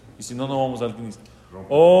hacemos? Y si no, no vamos al Knis.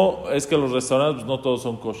 O es que los restaurantes no todos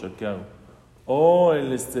son kosher, ¿qué hago? O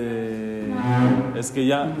es que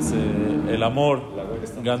ya el amor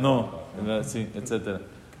ganó, sí, etc.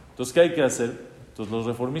 Entonces, ¿qué hay que hacer? Entonces, los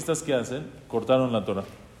reformistas, ¿qué hacen? Cortaron la Torah,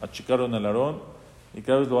 achicaron el Aarón y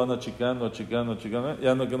cada vez lo van achicando,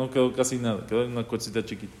 ya no quedó casi nada, quedó en una cosita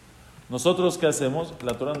chiquita. Nosotros, ¿qué hacemos?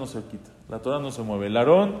 La Torah no se quita, la Torah no se mueve. El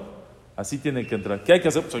Aarón así tiene que entrar. ¿Qué hay que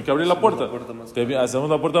hacer? Pues hay que abrir la puerta. Hacemos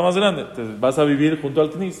la puerta más grande. Te vas a vivir junto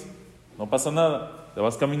al Knis. No pasa nada. Te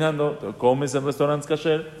vas caminando, te comes en restaurantes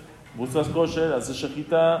kasher, buscas kosher, haces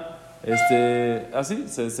shejita, así,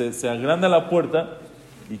 se agranda la puerta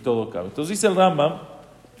y todo cabe. Entonces dice el Rambam,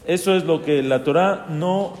 eso es lo que la Torah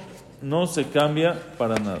no se cambia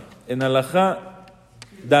para nada. En Halaja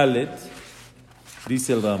Dalet,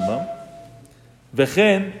 dice el Rambam,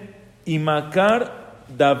 Vejen imakar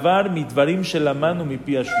davar mitvarim shelamanu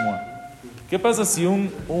mipi hashmua. ¿Qué pasa si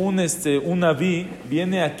un naví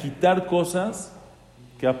viene a quitar cosas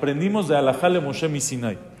que aprendimos de Halaja le Moshe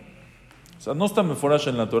Misinai? O sea, no está meforash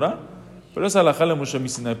en la Torah, pero es Halaja le Moshe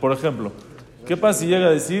Misinai. Por ejemplo, ¿qué pasa si llega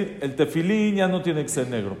a decir el tefilín ya no tiene que ser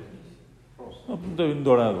negro? No, un tefilín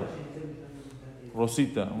dorado,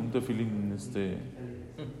 rosita, un tefilín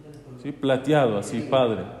 ¿sí? Plateado, así,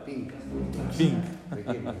 padre. Pink.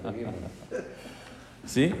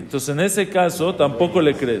 ¿Sí? Entonces, en ese caso, tampoco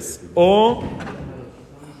le crees. O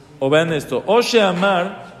vean esto, o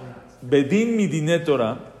Sheamar, Bedin Midine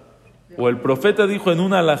Torah, o el profeta dijo en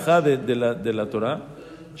una halajá de la Torah,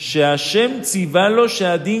 Sheashem tzivalo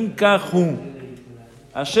sheadin kahu.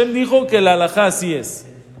 Hashem dijo que la halajá así es.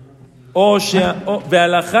 O ve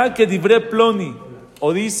halajá que dibre ploni.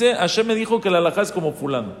 O dice, Hashem me dijo que la halajá es como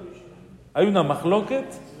fulano. Hay una mahloket.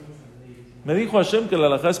 Me dijo Hashem que la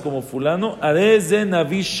halajá es como fulano. Areze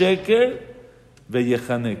navi sheker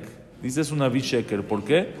veyehanek. Dice es un navi sheker. ¿Por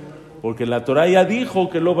qué? Porque la Torah ya dijo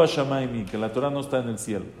que lo va shamaimi, que la Torah no está en el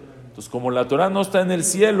cielo. Entonces, como la Torah no está en el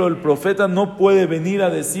cielo, el profeta no puede venir a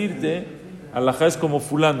decirte halajá es como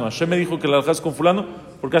fulano. Hashem me dijo que la halajá es como fulano,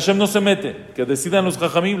 porque Hashem no se mete. Que decidan los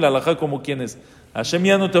jajamim la halajá como quién es. Hashem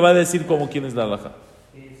ya no te va a decir como quién es la halajá.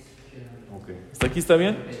 ¿Hasta aquí está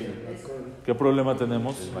bien? Sí. ¿Qué problema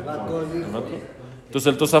tenemos?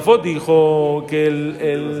 Entonces el Tosafot dijo que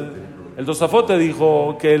el Tosafot te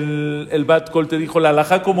dijo que el Bat Kol te dijo la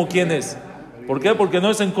halajá como quién es. ¿Por qué? Porque no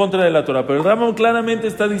es en contra de la Torah. Pero el Rambam claramente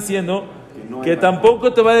está diciendo que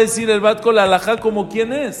tampoco te va a decir el Bat Kol la halajá como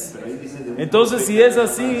quién es. Entonces si es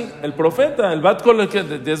así, el profeta, el Bat Kol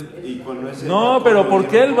no, pero ¿por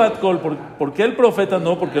qué el Bat Kol? ¿Por qué el profeta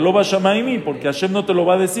no? Porque lo va a shamaimi, porque Hashem no te lo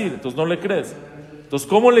va a decir. Entonces no le crees. Entonces,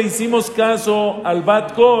 ¿cómo le hicimos caso al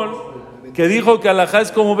Bat Kol que dijo que halajá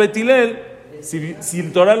es como Hilel? Si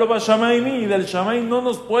el Torah lo va a shamaimi y del shamaim no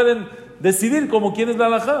nos pueden decidir como quién es la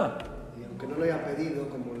halajá. Y aunque no lo haya pedido,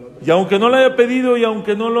 como el otro. Y aunque no lo haya pedido y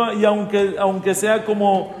aunque sea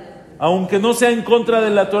como, aunque no sea en contra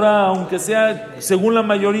de la Torah, aunque sea según la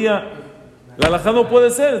mayoría, la halajá no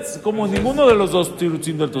puede ser como ninguno de los dos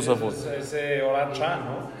tirutzim del Tosafot. Ese oracha,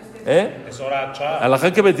 ¿no? Es oracha.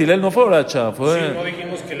 Halajá que Hilel no fue oracha, fue. Sí, no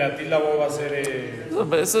dijimos que la tilda va a ser.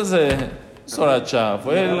 Eso es oracha,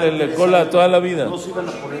 fue el cola toda la vida. No se iban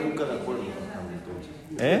a poner nunca de acuerdo.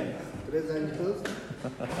 3 años.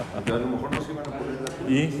 A lo mejor no se iban a poner de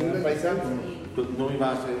acuerdo. ¿Y? No iba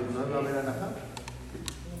a haber halajá.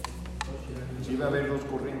 Sí iba a haber dos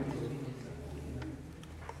corrientes.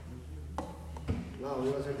 No,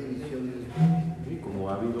 iba a ser división. Y como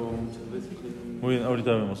ha habido muchas veces. Muy bien,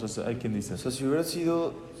 ahorita vemos. Hay quien dice. O sea, si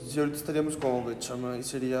ahorita estaríamos como Bechama y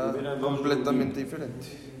sería completamente diferente.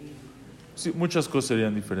 Sí, muchas cosas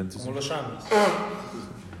serían diferentes. Como los shamis.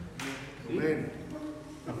 Amén.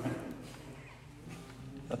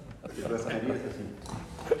 Te rascarías así.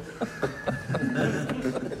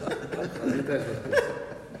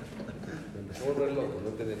 Empezamos a ver loco, no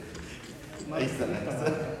te dejes. Ahí está.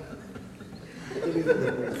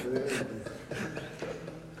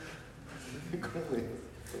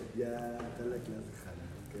 Ya está la clase, jala.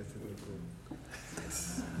 ¿Qué hacerlo con?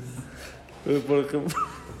 Pero por ejemplo,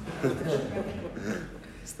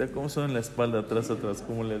 está como son en la espalda, atrás,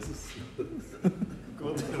 ¿cómo le haces?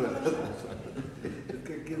 ¿Cómo te rascas? Es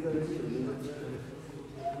que aquí está bien.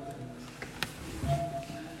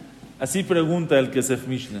 Así pregunta el Kesef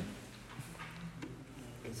Mishneh.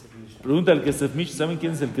 Pregunta el Kesef Mishneh. ¿Saben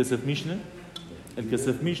quién es el Kesef Mishneh? El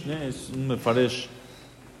Kesef Mishneh es un mefaresh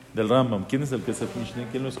del Rambam. ¿Quién es el Kesef Mishneh?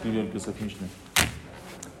 ¿Quién lo escribió el Kesef Mishneh?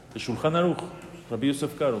 El Shulchan Aruch, Rabbi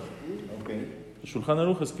Yosef Karo. El Shulchan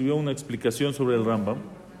Aruch escribió una explicación sobre el Rambam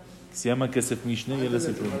que se llama Kesef Mishneh y él es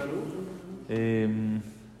el primero.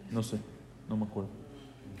 No sé, no me acuerdo.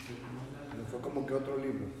 Fue como que otro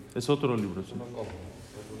libro. Es otro libro, sí.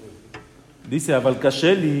 Dice, אבל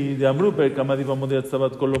קשה לי, דאמרו בכמה דיבמות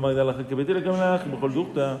יצטבת כל לא מעידה לך כביתי לכמה לך, בכל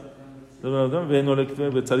דוכתא, ואינו לכתבי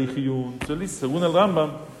וצריך עיון. Según el Rambam,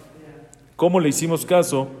 ¿cómo le hicimos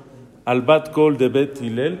caso al Bat Kol de Bet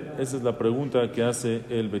Hilel? Esa es la pregunta que hace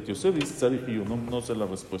el Bet Yosef, dice tzarich iyun, no sé la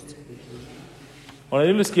respuesta. Ahora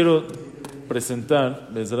yo les quiero presentar,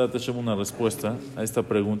 Bezrat Hashem, una respuesta a esta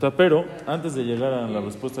pregunta, pero antes de llegar a la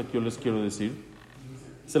respuesta que yo les quiero decir,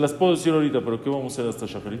 se las puedo decir ahorita, pero ¿qué vamos a hacer hasta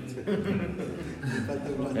Shacharit?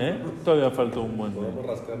 Todavía falta un buen día. Podemos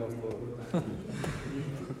rascarnos todo.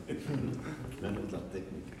 La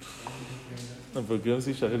técnica. No, porque yo no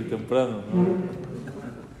soy Shacharit temprano, ¿no?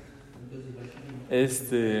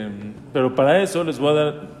 Pero para eso les voy a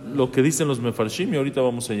dar lo que dicen los Mefarshim y ahorita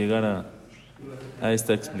vamos a llegar a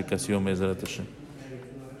esta explicación, Bezrat Hashem.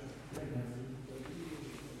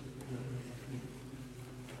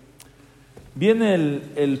 Viene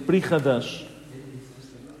el Pri Hadash.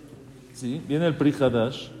 ¿Sí? Viene el Pri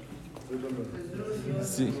Hadash.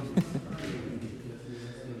 Sí.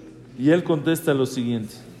 Y él contesta lo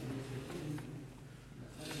siguiente.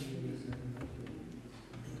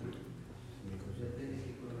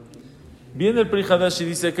 Viene el Pri Hadash y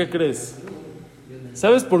dice, ¿qué crees?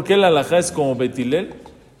 ¿Sabes por qué el Halaja es como Bet Hilel?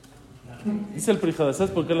 Dice el Pri Hadash,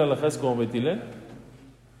 ¿sabes por qué el Halaja es como Bet Hilel?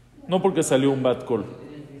 No porque salió un Bat Kol.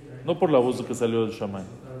 No por la voz que salió del Shammai.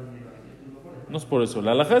 No es por eso.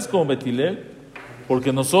 La halajá es como Bet Hilel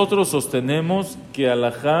porque nosotros sostenemos que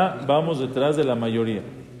halajá vamos detrás de la mayoría.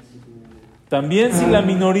 También si la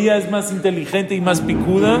minoría es más inteligente y más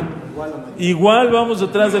picuda, igual vamos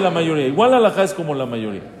detrás de la mayoría. Igual la halajá es como la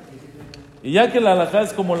mayoría. Y ya que la halajá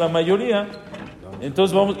es como la mayoría,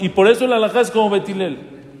 entonces vamos... Y por eso la halajá es como Bet Hilel.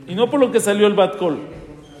 Y no por lo que salió el Bat Kol.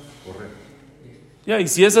 Ya, y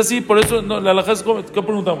si es así, por eso no, la halajá es como... ¿Qué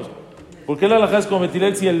preguntamos? ¿Por qué la halajá es como Bet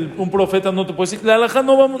Hilel si un profeta no te puede decir? La halajá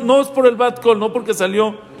no es por el Bat Kol, no porque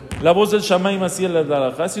salió la voz del Shammai así en la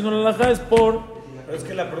halajá, sino la halajá es por... Pero es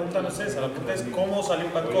que la pregunta no es esa, la pregunta es ¿cómo salió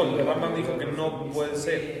un Bat Kol? El Rambam dijo que no puede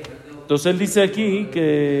ser. Entonces él dice aquí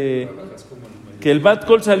que el Bat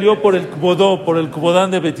Kol salió por el Kvodó, por el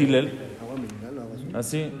Kvodán de Bet Hilel.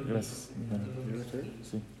 Así, gracias.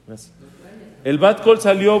 Sí, gracias. El Bat Kol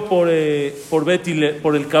salió por Bet Hilel,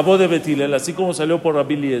 por el cabo de Bet Hilel, así como salió por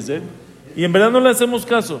Rabbi Eliezer, y en verdad no le hacemos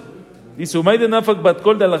caso. Dice, Umay de Nafak Bat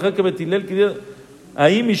Kol de Halajá que Bet Hilel,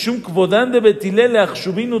 ahí Mishum Kvodan de Bet Hilel,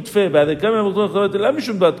 Achshuvin Utfe, Badekam Bet Hilel,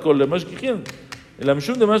 Mishum Bat Kol, Lemash Kichien, el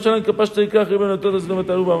Mishum de Mash Talan Kapash Teikach, Ibn Ototas de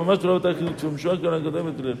Mataruba, Mamash Tolava Tachil Utfe, Mishua que van a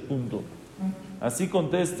Bet Hilel, punto. Así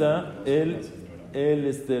contesta el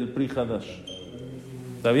Pri Hadash.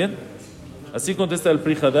 ¿Está bien? Así contesta el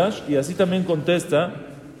Pri Hadash y así también contesta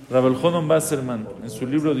Rav Elhonon Basserman en su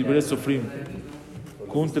libro Divrei Sofrim,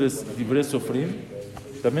 Kuntres Divrei Sofrim.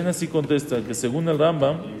 También así contesta que según el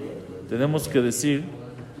Rambam tenemos que decir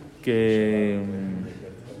que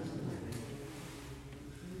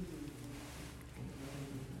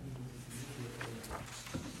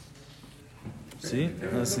sí,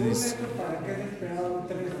 así dice. ¿Para qué se esperaron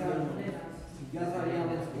 3 años? Si ya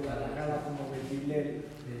sabíamos que la halajá como Bet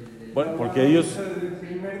Hilel. Bueno, porque ellos... Desde el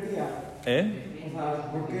primer día. O sea,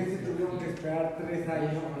 ¿por qué se tuvieron que esperar 3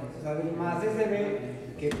 años? O sea, del más se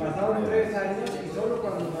ve que pasaron 3 años y solo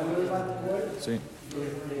cuando salió el Bat Kol. Sí.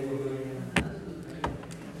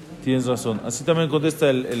 Tienes razón. Así también contesta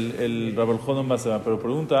el Rav Elhonon Basserman. Pero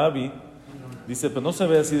pregunta a Avi, dice, pero no se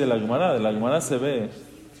ve así de la Gemara. De la Gemara se ve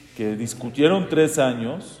que discutieron 3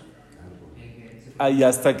 años y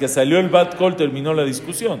hasta que salió el Bat Kol terminó la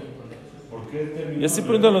discusión. Y así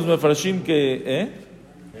preguntan los Mefarshim que...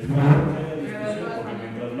 Es mejor que haya discusión, porque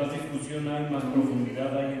mientras más discusión hay, más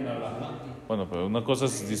profundidad hay en la halajá. Bueno, pero una cosa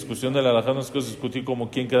es discusión de la halajá, otra cosa es discutir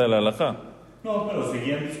como quién queda la halajá. No, pero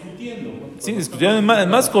seguían discutiendo. Sí, discutieron en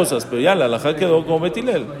más cosas, pero ya la halajá quedó como Bet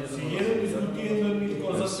Hilel. Siguieron discutiendo en 1000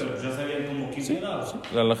 cosas, pero ya sabían cómo quién quedaba. Sí,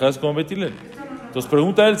 la halajá es como Bet Hilel. Entonces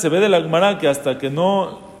pregunta él, se ve de la Gemara que hasta que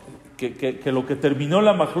no... Que lo que terminó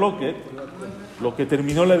la mahloket, lo que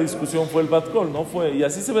terminó la discusión fue el Bat Kol, no fue... Y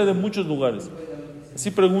así se ve de muchos lugares. Así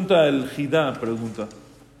pregunta el Jidá, pregunta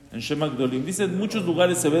en Shema Gdolim. Dice, en muchos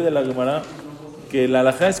lugares se ve de la Gemara que la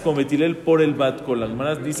halajá es con Bet Hilel por el Bat Kol. La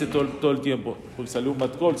Gemara dice todo el tiempo, porque salió un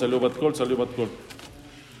Bat Kol, salió Bat Kol, salió Bat Kol.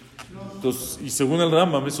 Entonces, y según el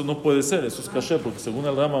Rambam, eso no puede ser, eso es caché, porque según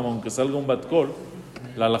el Rambam, aunque salga un Bat Kol,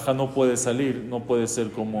 la halajá no puede salir, no puede ser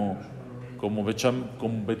como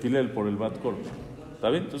Bet Hilel por el Bat Kol. ¿Está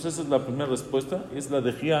bien? Entonces esa es la primera respuesta y es la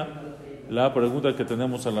de Gia, la pregunta que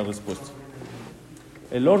tenemos a la respuesta.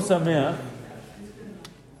 El Or Sameach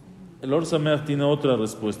el Or Sameach tiene otra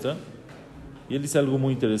respuesta y él dice algo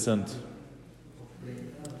muy interesante.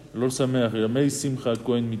 El Or Sameach, Ramei Simcha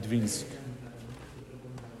Cohen Mitvinsk.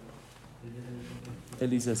 Él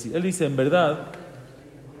dice así, él dice, en verdad,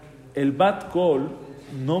 el Bat Kol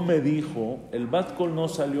no me dijo, el Bat Kol no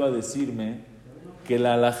salió a decirme que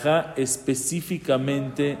la halajá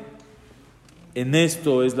específicamente en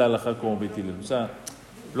esto es la halajá como Beit Hilel. O sea,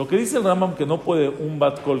 lo que dice el Rambam que no puede un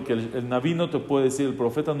Bat Kol, que el Naví no te puede decir, el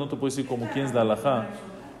profeta no te puede decir como quién es la halajá,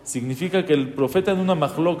 significa que el profeta en una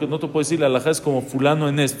majló que no te puede decir la halajá es como fulano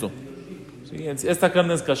en esto. ¿Sí? Esta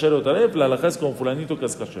carne es kasher o taref, la halajá es como fulanito que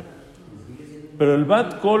es kasher. Pero el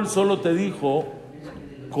Bat Kol solo te dijo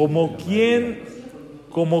como quién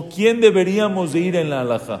deberíamos de ir en la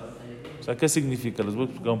halajá. O sea, ¿qué significa? Les voy a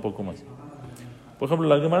explicar un poco más. Por ejemplo,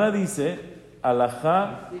 la Gemara dice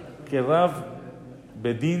halajá que Rav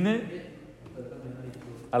Bedine,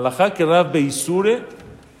 halajá que Rav Beisure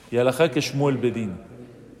y halajá que Shmuel Bedine.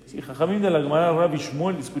 Sí, Jajamim de la Gemara, Rav y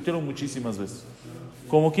Shmuel discutieron muchísimas veces.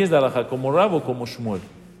 ¿Cómo quién es la halajá? ¿Como Rav o como Shmuel?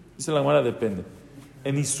 Dice la Gemara, depende.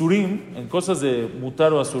 En Isurim, en cosas de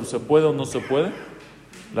mutar o asur, ¿se puede o no se puede?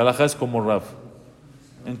 La halajá es como Rav.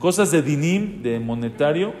 En cosas de dinim, de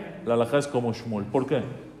monetario, la halajá es como Shmuel. ¿Por qué?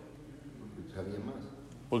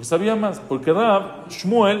 Porque sabía más. Porque Rav,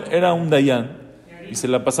 Shmuel era un dayan y se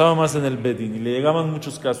la pasaba más en el bedin y le llegaban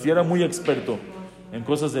muchos casos y era muy experto en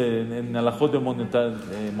cosas en halajot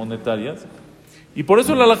de monetarias. Y por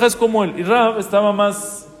eso la halajá es como él. Y Rav estaba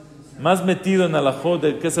más metido en halajot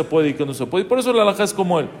de qué se puede y qué no se puede. Y por eso la halajá es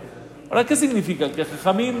como él. Ahora, ¿qué significa? Que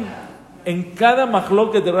Jajamim en cada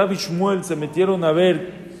majloque de Rav y Shmuel se metieron a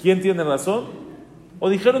ver quién tiene razón. ¿O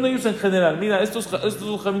dijeron ellos en general? Mira, estos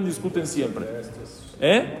Jajamim discuten siempre.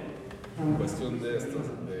 En cuestión de estos.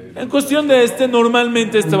 En cuestión de este,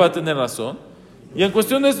 normalmente este va a tener razón. Y en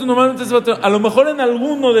cuestión de este, normalmente este va a tener... A lo mejor en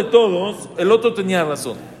alguno de todos, el otro tenía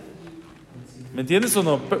razón. ¿Me entiendes o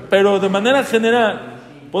no? Pero de manera general,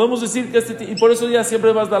 podemos decir que y por eso ya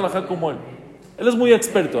siempre vas a dar halajá como él. Él es muy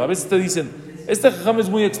experto. A veces te dicen, este jajam es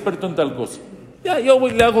muy experto en tal cosa. Ya, yo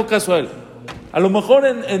le hago caso a él. A lo mejor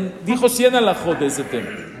dijo 100 halajot de ese tema.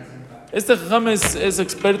 Este jajam es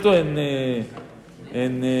experto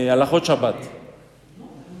en halajot Shabbat.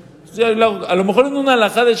 O sea, a lo mejor en una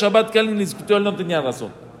halajá de Shabbat que alguien le discutió, él no tenía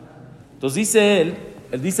razón. Entonces dice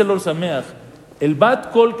dice el Or Sameach, el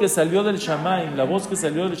Bat Kol que salió del Shamaim, la voz que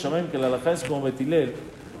salió del Shamaim, que la halajá es como Beit Hilel,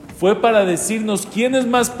 fue para decirnos quién es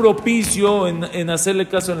más propicio en hacerle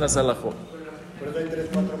caso en las halajot. Por eso hay 3,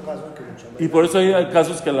 4 casos que el Shamaim. Y por eso hay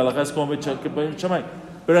casos que la halajá es como Beit Shamaim.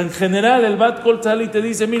 Pero en general el Bat Kol sale y te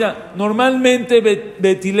dice, mira, normalmente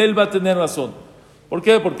Beit Hilel va a tener razón. ¿Por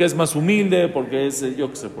qué? Porque es más humilde, porque es, yo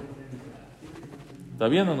qué sé, por qué. ¿Está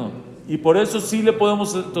bien o no? Y por eso sí le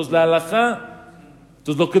podemos... Entonces la halajá...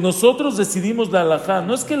 Entonces lo que nosotros decidimos la halajá,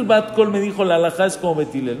 no es que el Bat Kol me dijo la halajá es como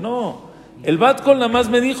Beit Hilel, no. El Bat Kol nada más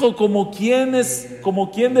me dijo como quién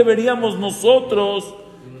deberíamos nosotros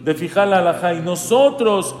de fijar la halajá. Y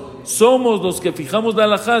nosotros somos los que fijamos la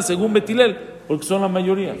halajá según Beit Hilel, porque son la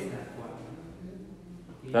mayoría.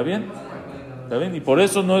 ¿Está bien? ¿Está bien? Y por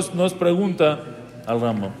eso no es pregunta al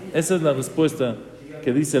Rambam. Esa es la respuesta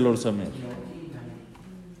que dice el Or Sameach.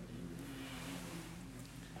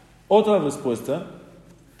 Otra respuesta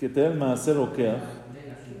que te da el Maaser Okeach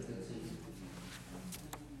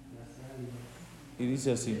y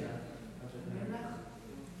dice así.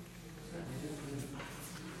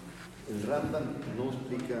 El Rambam no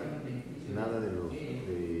explica nada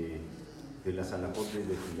de las halajot de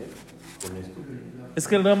Hilel con esto. Es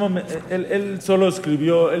que el Rambam, él solo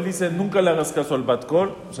escribió, él dice, nunca le hagas caso al Bat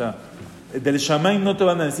Kol, o sea, del Shamaim no te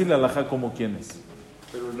van a decir la halajá como quién es.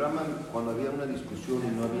 Pero el Rambam, cuando había una discusión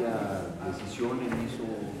y no había decisión en eso,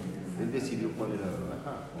 él decidió cuál era la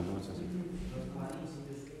halajá, ¿o no es así?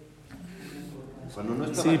 Cuando no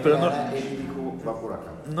estaba clara, él dijo, va por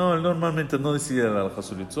acá. No, él normalmente no decide la halajá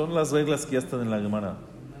solito, son las reglas que ya están en la Gemara.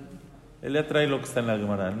 Él ya trae lo que está en la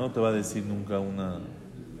Gemara, él no te va a decir nunca una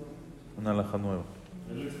halajá nueva.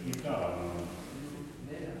 Él explicaba.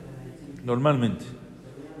 Normalmente.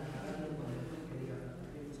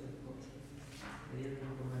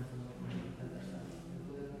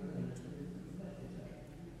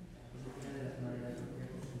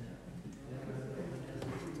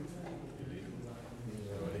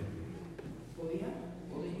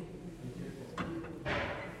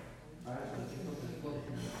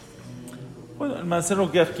 Bueno, el Maaser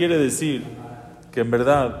Okeach quiere decir que en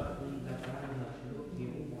verdad,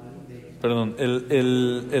 perdón,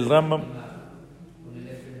 el Rambam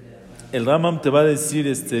te va a decir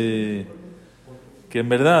que en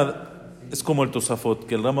verdad es como el Tosafot,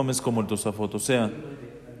 que el Rambam es como el Tosafot, o sea,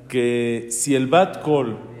 que si el Bat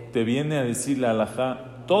Kol te viene a decir la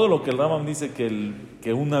Halaja, todo lo que el Rambam dice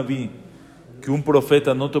que un Naví, que un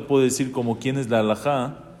profeta no te puede decir como quién es la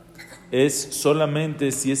Halaja, es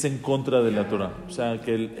solamente si es en contra de la Torah. O sea,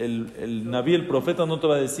 que el Naví, el profeta, no te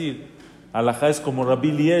va a decir Halaja es como Rabbi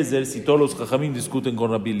Eliezer si todos los Jajamim discuten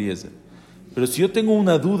con Rabbi Eliezer. Pero si yo tengo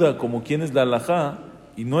una duda como quién es la Halaja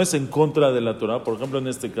y no es en contra de la Torah, por ejemplo en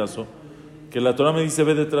este caso, que la Torah me dice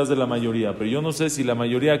ve detrás de la mayoría, pero yo no sé si la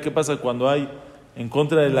mayoría, ¿qué pasa cuando hay en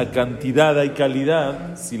contra de la cantidad, hay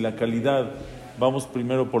calidad? Si la calidad, vamos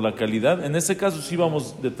primero por la calidad, en ese caso sí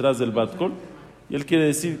vamos detrás del Bat Kol, y él quiere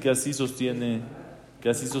decir que así sostiene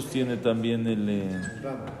también el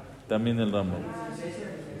Rambam.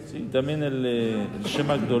 Sí, también el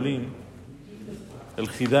Shema Gdolim, el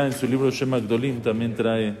Jidá en su libro Shema Gdolim también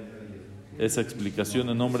trae esa explicación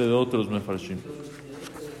en nombre de otros Mefarshim,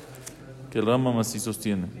 que el Rambam así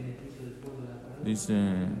sostiene. Dice...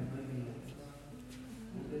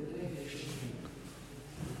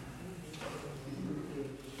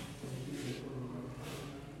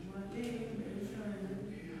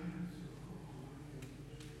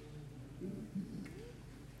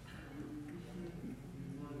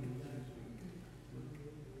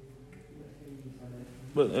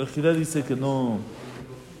 Bueno, el Jidá dice que no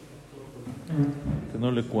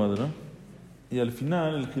le cuadra. Y al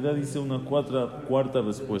final el Jidá dice una cuarta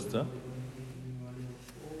respuesta.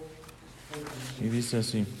 Y dice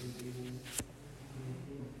así.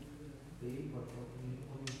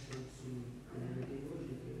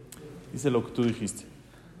 Dice lo que tú dijiste.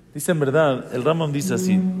 Dice en verdad, el Rambam dice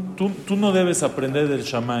así. Tú no debes aprender del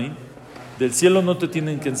Shammai. Del cielo no te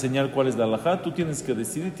tienen que enseñar cuál es la halajá. Tú tienes que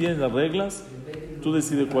decidir, tienes las reglas. Tú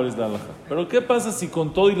decides cuál es la halajá. Pero ¿qué pasa si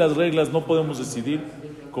con todo y las reglas no podemos decidir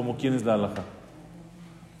como quién es la halajá?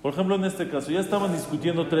 Por ejemplo, en este caso, ya estaban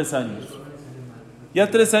discutiendo 3 años.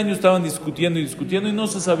 Ya 3 años estaban discutiendo y no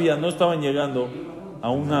se sabía, no estaban llegando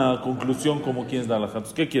a una conclusión como quién es la halajá.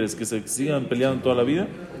 Entonces, ¿qué quieres? ¿Que se sigan peleando toda la vida?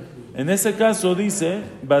 En ese caso dice,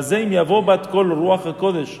 Bazeim yavo bat kol ruach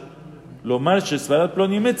hakodesh, lo marche svarat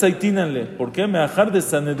plonimet zaitínanle. ¿Por qué? Meajar de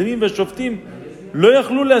Sanedrin ve shoftim. Lo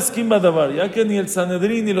yachlu leaskim badavar, ya que ni el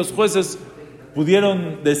Sanedrín ni los jueces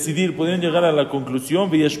pudieron decidir, pudieron llegar a la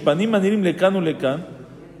conclusión. V'yeshpanim anirim lekan ulekan,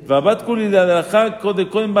 v'abat kol yadachá kode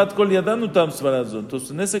kohen bat kol yadanu tam svarazo.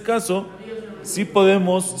 Entonces, en ese caso, sí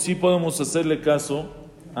podemos hacerle caso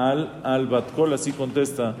al bat kol, así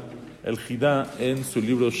contesta el Jidá en su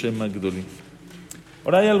libro Shema Gdolim.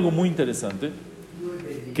 Ahora hay algo muy interesante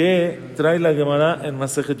que trae la Gemara en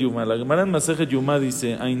Masejet Yuma. La Gemara en Masejet Yuma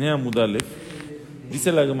dice, Ainea Mudalef,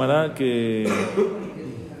 dice la Gemara que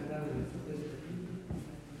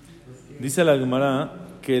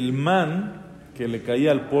el man que le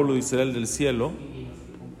caía al pueblo de Israel del cielo,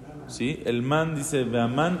 ¿sí? El man dice,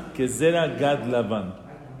 Veaman que zera Gad Lavan.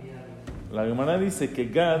 La Gemara dice que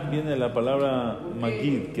Gad viene de la palabra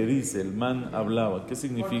Magid, que dice, el man hablaba. ¿Qué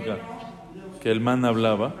significa que el man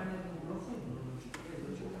hablaba?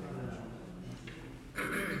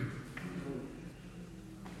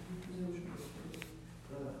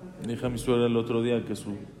 Dije a mi suegra el otro día que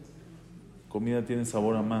su comida tiene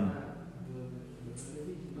sabor a man.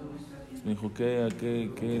 Me dijo, ¿qué?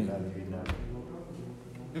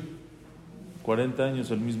 40 años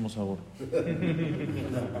el mismo sabor.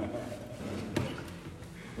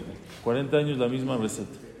 40 años la misma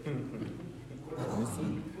receta.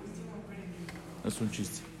 Es un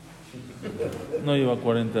chiste. No lleva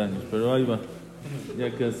 40 años, pero ahí va. Ya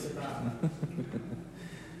casi.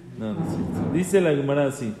 No, no es cierto. Dice la Gemara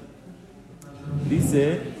así.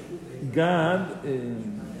 Dice Gad,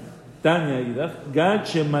 Tanya Idach, Gad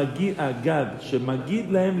shemagid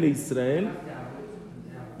lahem le Israel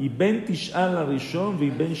y ben tish'a la rishon y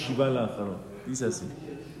ben shiva la acharon. Dice así.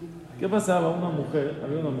 ¿Qué pasaba?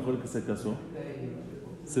 Había una mujer que se casó,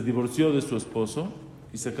 se divorció de su esposo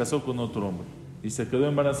y se casó con otro hombre y se quedó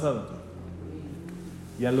embarazada.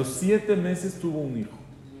 Y a los 7 meses tuvo un hijo.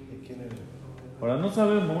 Ahora no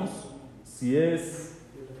sabemos si es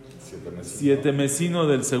 7 mesino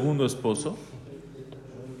del segundo esposo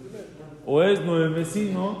o es 9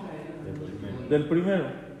 mesino del primero.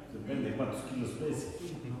 Depende de cuántos kilos pese.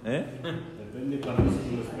 Depende de cuántos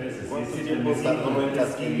kilos peses. ¿Cuánto tiempo tardó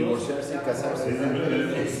en divorciarse y casarse?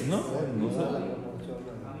 No sé.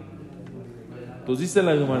 Entonces dice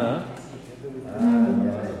la Gemara.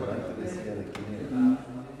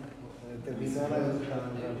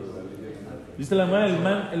 Dice la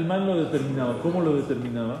Gemara, el man lo determinaba. ¿Cómo lo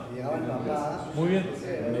determinaba? Muy bien.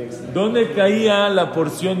 ¿Dónde caía la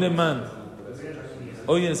porción de man?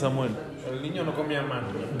 Oye, Samuel. El niño no comía man.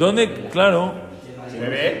 ¿Dónde? Claro.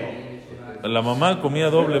 ¿Bebé? La mamá comía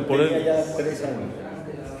doble por él. Tenía ya 3 años.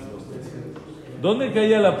 ¿Dónde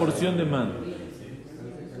caía la porción de man?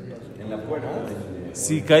 En la puerta.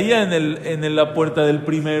 Si caía en la puerta del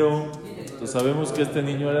primero, entonces sabemos que este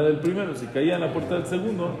niño era del primero. Si caía en la puerta del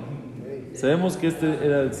segundo, sabemos que este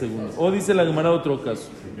era del segundo. O dice la Gemara otro caso.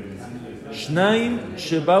 Shnaim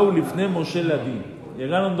shebau lifne Moshe Ladin.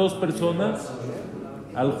 Llegaron 2 personas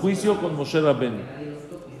al juicio con Moshe Rabbeinu.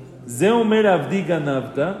 Ze omer avdi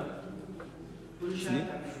ganavta.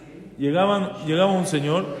 Llegaba un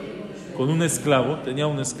señor con un esclavo, tenía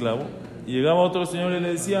un esclavo, y llegaba otro señor y le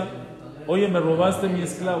decía, oye, me robaste mi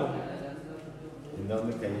esclavo.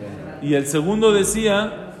 Y el segundo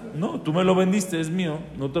decía, no, tú me lo vendiste, es mío,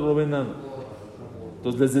 no te robé nada.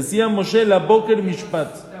 Entonces les decía Moshe, la boker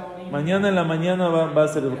mishpat, mañana en la mañana va a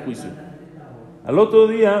ser el juicio. Al otro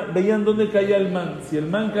día veían dónde caía el man. Si el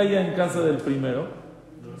man caía en casa del primero,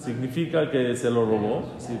 significa que se lo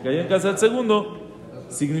robó. Si caía en casa del segundo,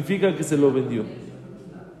 significa que se lo vendió.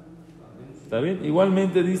 ¿Está bien?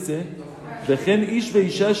 Igualmente dice,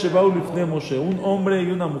 un hombre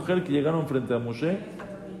y una mujer que llegaron frente a Moshe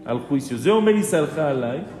al juicio.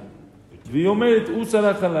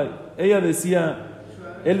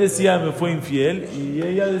 Él decía, me fue infiel, y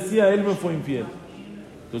ella decía, él me fue infiel.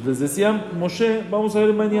 Entonces les decía Moshe, vamos a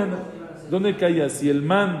ver mañana dónde caía. Si el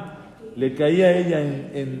man le caía a ella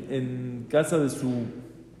en casa de su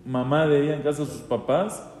mamá de ella, en casa de sus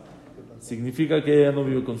papás, significa que ella no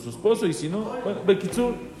vive con su esposo, y si no, bueno,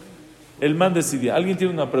 Bekitsur, el man decidía. ¿Alguien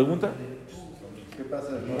tiene una pregunta? ¿Qué pasa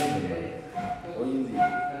hoy en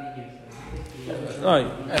día? Ay.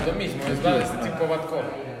 Es lo mismo, es este tipo Batcor.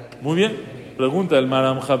 Muy bien, pregunta el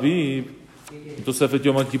Maram Habib. Entonces, Efet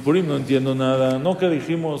Yom Kippurim, no entiendo nada. No que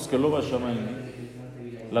dijimos que lo va a llamar.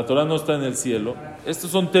 La Torah no está en el cielo.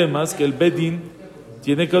 Estos son temas que el Bedín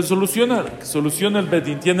tiene que solucionar. Soluciona el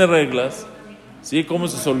Bedín, tiene reglas. ¿Sí? ¿Cómo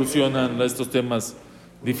se solucionan estos temas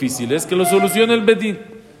difíciles? Que lo solucione el Bedín.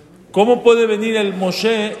 ¿Cómo puede venir el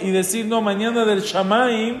Moshe y decir, no, mañana del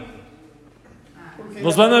Shamaim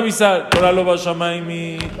nos van a avisar, Torah lo va a Shamaim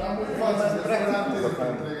y...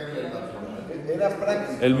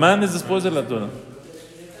 El man es después de la Torah.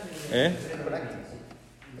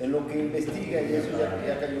 En lo que investiga y eso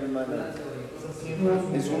ya cayó el man.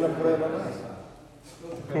 Es una prueba más.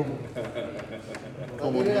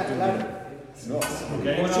 ¿Cómo era claro? No, porque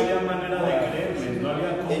ahí no había manera de creerle, no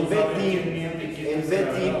había cómo el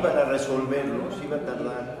Betín para resolverlos iba a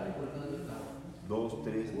tardar 2,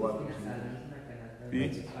 3, 4, 5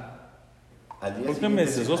 meses. ¿Por qué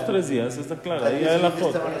meses? 2, 3 días, está claro. Ahí ya la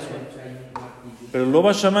foto. Pero lo va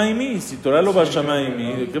a llamar a mí, si Torah lo va a llamar a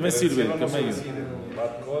mí, ¿de qué me sirve? ¿De qué me ayuda?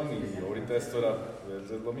 Y ahorita esto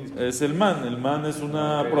es lo mismo. Es el man es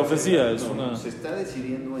una profecía, es una... Se está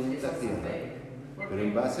decidiendo en esta tierra, pero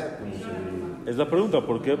en base a cómo se... Es la pregunta,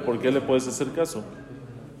 ¿por qué? ¿Por qué le puedes hacer caso?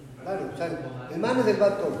 Claro, o sea, el man es del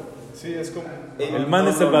Batcol. Sí, es como... El man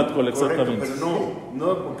es el Batcol, exactamente. Correcto, pero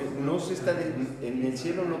no, porque no se está... En el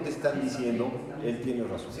cielo no te están diciendo, él tiene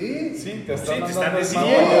razón. ¿Sí? Sí, te están diciendo.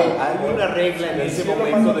 Hay una regla en ese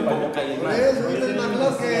momento de cómo cae el mal.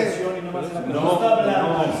 No está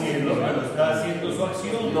hablando del cielo, pero está haciendo su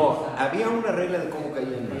acción. No, había una regla de cómo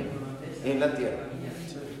caía el mal en la tierra.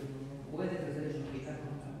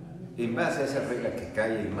 En base a esa regla que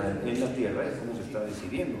cae el mal en la tierra es como se está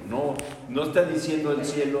decidiendo. No está diciendo el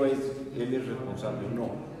cielo él es responsable o no,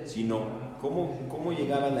 sino cómo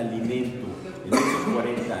llegaba el alimento en esos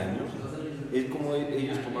 40 años, es como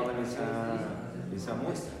ellos tomaban esa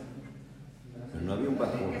muestra. Pero no había un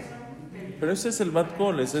Batcol. Pero ese es el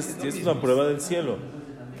Batcol, es una prueba del cielo.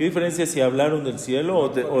 ¿Qué diferencia si hablaron del cielo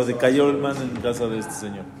o de cayó el man en casa de este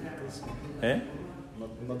señor?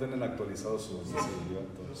 No tienen actualizado su domicilio,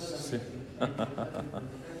 entonces. Sí.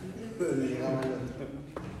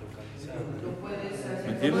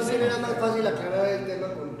 ¿Me entiendes? Más bien era más fácil aclarar el tema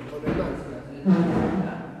con el man.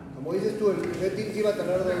 Como dices tú, el Betín iba a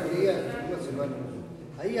tardar 2 días, una semana.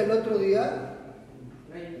 Ahí al otro día,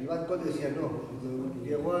 el Batcol decía no.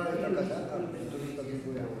 Llegó a esta casa, entonces también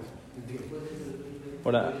fue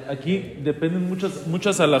Ahora, aquí dependen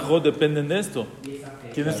muchas halajot dependen de esto.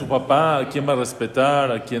 ¿Quién es su papá? ¿A quién va a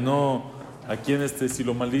respetar? ¿A quién no? ¿A quién si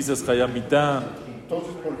lo maldices hayamita?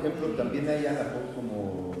 Entonces, por ejemplo, también hay halajot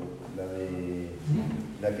como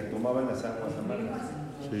la que tomaban las aguas amargas.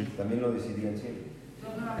 Sí. También lo decidían siempre.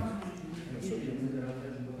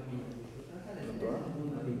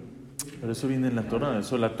 Pero eso viene en la Torah.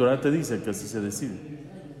 Eso la Torah te dice que así se decide.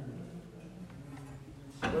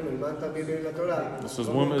 Bueno, el man también viene en la Torah. Eso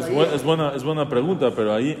es buena pregunta,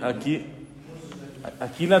 pero aquí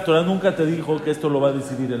Aquí la Torah nunca te dijo que esto lo va a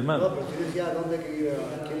decidir el man. No, pero sí decía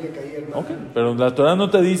a quién le caía el man. Ok, pero la Torah no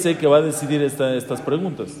te dice que va a decidir estas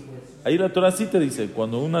preguntas. Ahí la Torah sí te dice,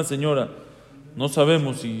 cuando una señora no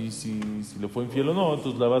sabemos si le fue infiel o no,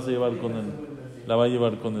 entonces la va a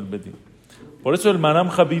llevar con el Betín. Por eso el Maram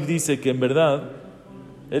Habib dice que en verdad,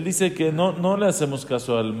 él dice que no le hacemos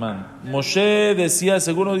caso al man. Moshe decía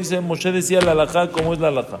la halajá como es la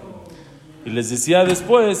halajá. Y les decía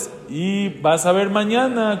después, y vas a ver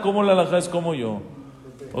mañana cómo la halajá es como yo.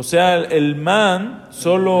 O sea, el man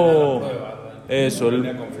solo eso,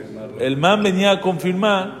 el man venía a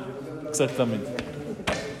confirmar exactamente.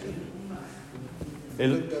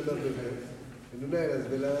 En una de las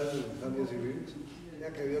veladas del cambio civil,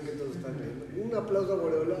 ya que vio que todos están viendo, un aplauso a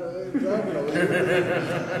Boreola,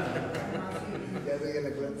 ya seguía la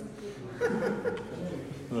clase.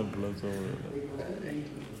 Un aplauso a Boreola.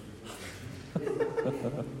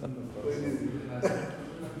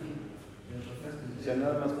 Ya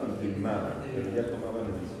nada más confirmaba, pero ya tomaba la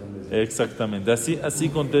decisión de... Exactamente, así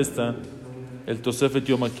contesta el Tosefet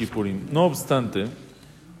Yom Kippurim. No obstante,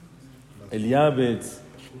 el Yavetz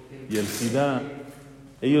y el Hidá,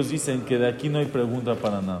 ellos dicen que de aquí no hay pregunta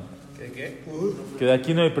para nada. ¿Qué? Que de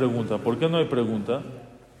aquí no hay pregunta. ¿Por qué no hay pregunta?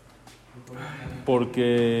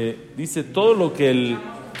 Porque dice todo lo que el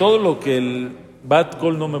Bat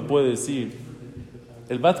Kol no me puede decir.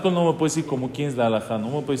 El Bat Kol no me puede decir como quién es la halajá, no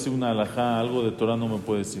me puede decir una halajá, algo de Torah no me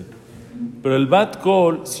puede decir. Pero el Bat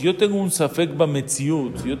Kol, si yo tengo un Safek ba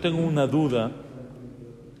Metziut, si yo tengo una duda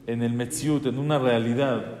en el Metziut, en una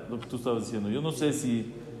realidad, lo que tú estabas diciendo, yo no sé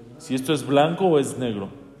si esto es blanco o es negro.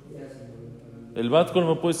 El Bat Kol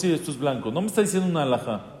me puede decir esto es blanco, no me está diciendo una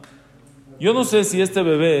halajá. Yo no sé si este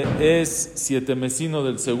bebé es 7 mesino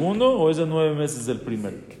del segundo o es de 9 meses del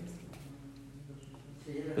primero.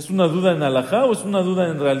 ¿Es una duda en halajá o es una duda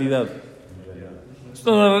en realidad? Es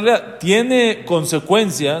una realidad. Tiene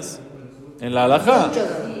consecuencias en la halajá.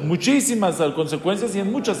 Muchísimas consecuencias y en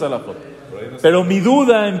muchas halajot. Pero mi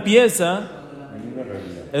duda empieza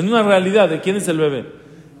en una realidad de quién es el bebé.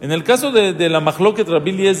 En el caso de la Mahloket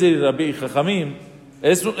Rabbi Eliezer y Rabbi Jajamim,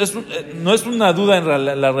 no es una duda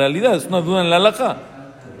en la realidad, es una duda en la halajá.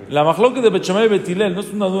 La Mahloket de Bet Shammai y Bet Hilel no es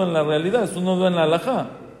una duda en la realidad, es una duda en la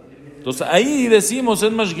halajá. Entonces ahí decimos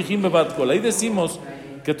en Mashgichim Bebat Kol, ahí decimos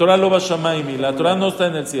que Torah lo va Shamaimi, la Torah no está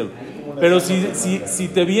en el cielo. Pero si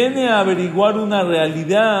te viene a averiguar una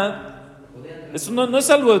realidad, eso no es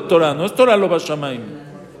algo de Torah, no es Torah lo va Shamaimi.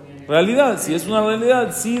 Realidad, si es una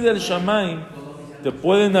realidad, sí del Shamaim, te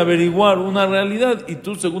pueden averiguar una realidad y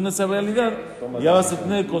tú según esa realidad ya vas a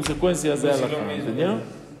tener consecuencias de halajá. ¿Entendieron?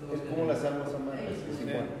 Es como las aguas amargas, es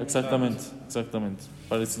igual. Exactamente.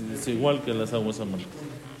 Parece igual que las aguas amargas.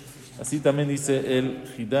 Así también dice el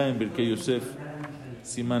Hidá en Birkei Yosef,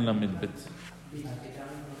 Siman Lamed Bet.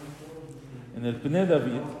 En el Pnei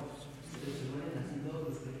David,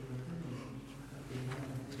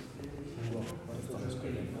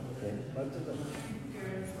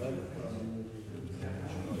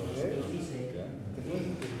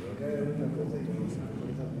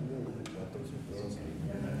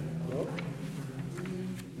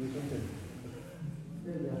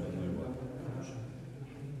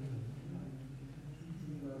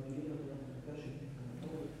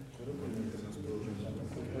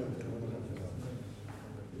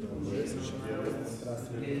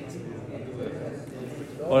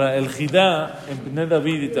 ahora el Hidá en Pnei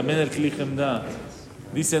David y también el Kli Hemda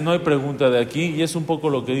dice no hay pregunta de aquí y es un poco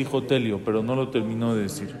lo que dijo Telio, pero no lo terminó de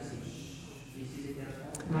decir.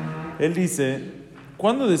 Él dice,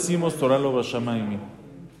 ¿cuándo decimos Torah lo Bashamayim?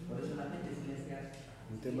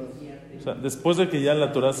 O sea, después de que ya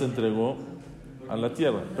la Torah se entregó a la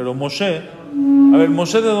tierra. Pero Moshe,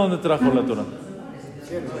 ¿Moshe de dónde trajo la Torah?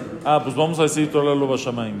 Pues vamos a decir Torah lo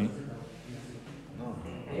Bashamayim.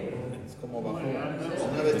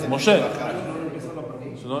 Es Moshe.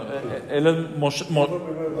 Él es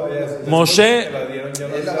Moshe.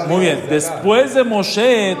 Muy bien. Después de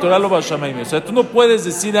Moshe, Torah lo Bashamayim. O sea, tú no puedes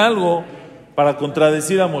decir algo para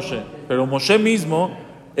contradecir a Moshe. Pero Moshe mismo,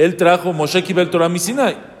 él trajo, Moshe Kibel Torah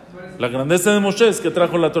Misinai. La grandeza de Moshe es que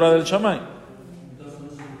trajo la Torah del Shammai.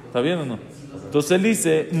 ¿Está bien o no? Entonces él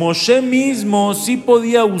dice, Moshe mismo sí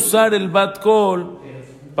podía usar el Bat Kol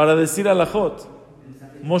para decir halajot.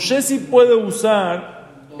 Moshe sí puede usar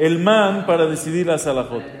el man para decidir las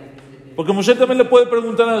halajot. Porque Moshe también le puede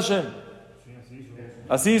preguntar a Hashem.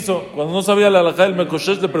 Así hizo. Cuando no sabía la halajá del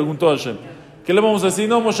Mekoshesh le preguntó a Hashem. ¿Qué le vamos a decir?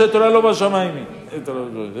 No, Moshe, Torah lo va a Shamaimi.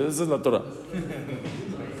 Esa es la Torah.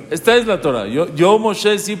 Esta es la Torah. Yo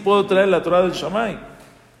Moshe, sí puedo traer la Torah del Shammai.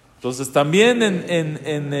 Entonces también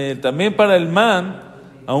también para el man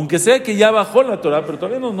Aunque sea que ya bajó la Torah, pero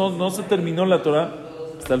todavía no se terminó la Torah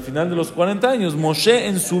hasta el final de los 40 años. Moshe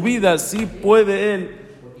en su vida sí puede él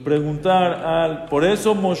preguntar por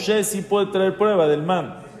eso Moshe sí puede traer prueba del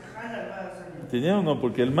man. ¿Entendieron o no?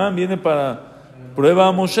 Porque el man viene para prueba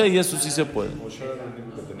a Moshe y eso sí se puede. Moshe era el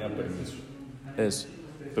único que tenía permiso. Eso.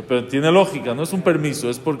 Pero tiene lógica, no es un permiso,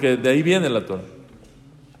 es porque de ahí viene la Torah.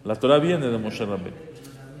 La Torah viene de Moshe Rabbeinu.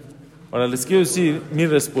 Ahora les quiero decir mi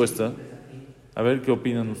respuesta. A ver qué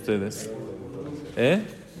opinan ustedes.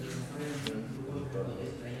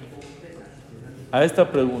 A esta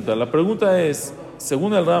pregunta. La pregunta es,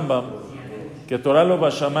 según el Rambam, que Torah lo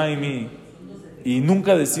bashamaymi y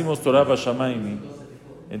nunca decimos Torah bashamaymi.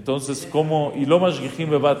 Entonces, ¿cómo? Y lo mashgichim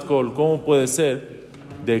bebat kol, ¿cómo puede ser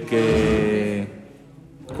de que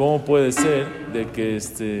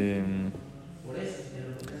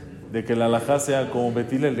la halajá sea como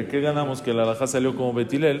Betilel? ¿De qué ganamos que la halajá salió como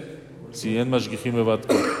Betilel si en mashgichim bebat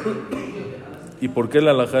kol? ¿Y por qué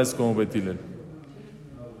la halajá es como Betilel?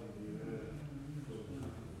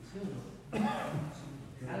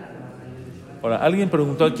 Ahora, alguien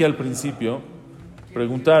preguntó aquí al principio,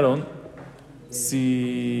 preguntaron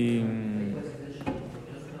si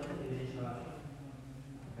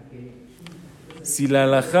la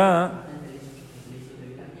halajá,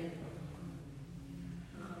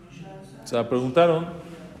 o sea, preguntaron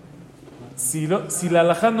si la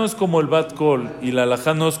halajá no es como el bat kol y la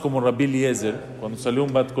halajá no es como Rabbi Eliezer, cuando salió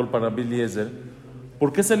un bat kol para Rabbi Eliezer,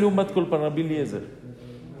 ¿por qué salió un bat kol para Rabbi Eliezer?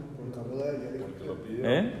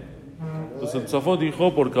 Entonces el Tosafot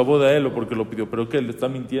dijo por cabo de él o porque lo pidió. ¿Pero qué? ¿Le está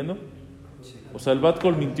mintiendo? O sea, el bat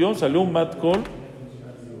kol mintió, salió un bat kol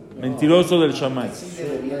mentiroso del Shammai. Sí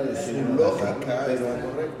debería de ser su lógica, pero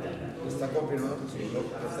correcta. Está confirmado que su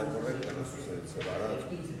lógica está correcta, no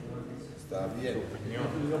está bien.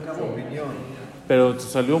 Su opinión. Pero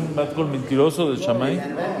salió un bat kol mentiroso del Shammai. Está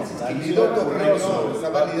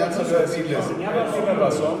validando su opinión. Tiene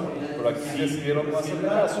razón, pero aquí decidieron no hacerle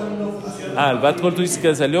caso. El bat kol tú dices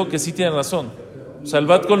que salió, que sí tiene razón. O sea, el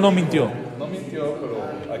bat kol no mintió. No mintió, pero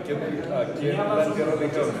aquí en la tierra le dijeron,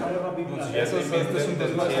 este es un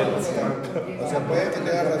desmadre. O sea, puede que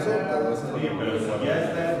tenga razón, pero su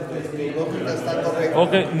lógica está correcta.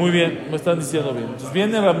 Ok, muy bien, me están diciendo bien. Entonces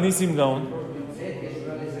viene Rabnissim Gaon.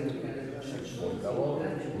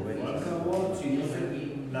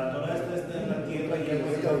 La Torah está en la tierra y ya no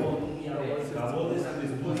acabó de ese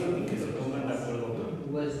estudio y que se pongan de acuerdo.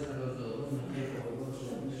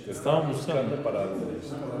 Estaban buscando para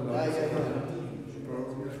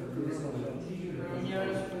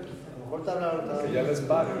que ya les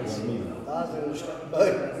paguen.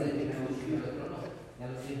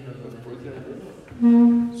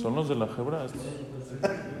 Son los de la Hebra.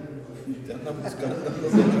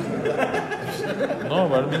 No,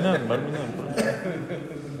 Barminan.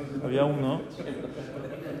 Había uno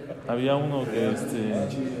que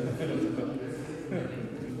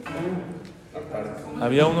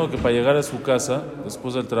había uno que para llegar a su casa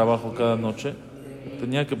después del trabajo cada noche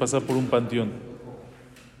tenía que pasar por un panteón.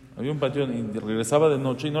 Había un panteón y regresaba de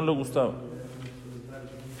noche y no le gustaba.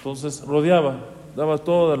 Entonces rodeaba, daba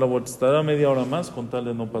toda la vuelta, daba media hora más con tal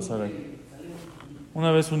de no pasar ahí.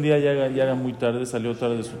 Una vez un día llega muy tarde, salió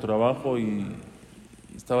tarde de su trabajo y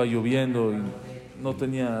estaba lloviendo y no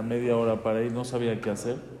tenía media hora para ir, no sabía qué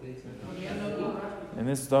hacer. En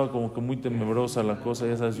eso estaba como que muy tenebrosa la cosa,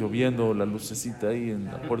 ya sabes, lloviendo, la lucecita ahí en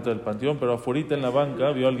la puerta del panteón, pero afuera en la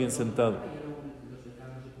banca vio a alguien sentado.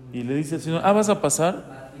 Y le dice al señor, ¿vas a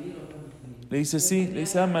pasar? Le dice, sí. Le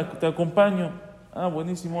dice, te acompaño.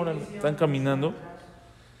 Buenísimo, órale. Están caminando.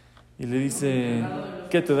 Y le dice,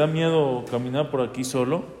 ¿qué, te da miedo caminar por aquí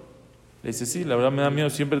solo? Le dice, sí, la verdad me da miedo,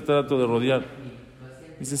 siempre trato de rodear.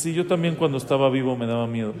 Dice, sí, yo también cuando estaba vivo me daba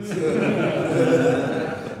miedo. Yo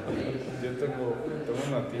tengo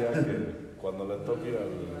una tía que cuando le toca ir a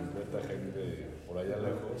esta gente por allá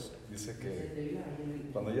lejos, dice que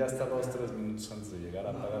cuando ya está 2-3 minutos antes de llegar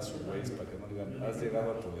apaga su Waze para que no digan, has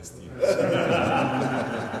llegado a tu destino.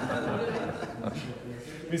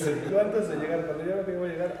 Dice, yo antes de llegar, cuando yo voy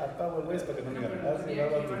a llegar, apago el Waze para que no digan, has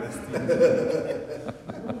llegado a tu destino.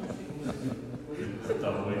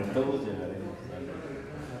 Todos llegaremos.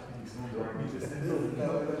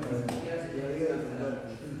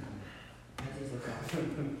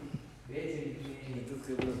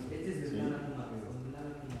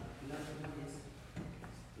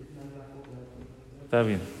 Está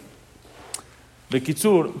bien.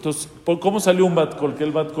 Bekitsur, entonces, ¿cómo salió un bat kol? Que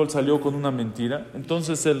el bat kol salió con una mentira.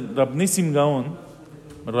 Entonces el Rabnissim Gaon,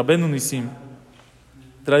 Rabbeinu Nissim,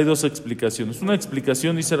 trae dos explicaciones. Una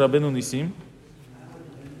explicación dice Rabbeinu Nissim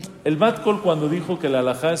el Bat Kol cuando dijo que la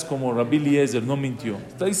halajá es como Rabbi Eliezer, no mintió.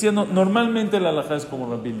 Está diciendo, normalmente la halajá es como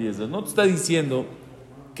Rabbi Eliezer. No te está diciendo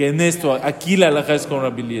que en esto, aquí la halajá es como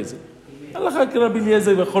Rabbi Eliezer. La halajá que Rabbi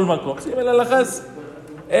Eliezer bejol makom. Sí, la halajá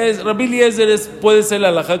es Rabbi Eliezer puede ser la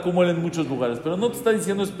halajá como él en muchos lugares, pero no te está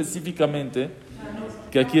diciendo específicamente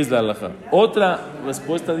que aquí es la halajá. Otra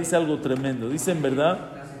respuesta dice algo tremendo. Dice, en verdad,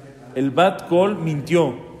 el Bat Kol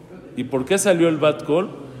mintió. ¿Y por qué salió el Bat Kol?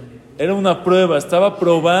 Era una prueba, estaba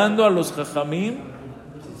probando a los jajamim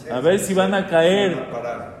a ver si van a caer,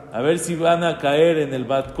 en el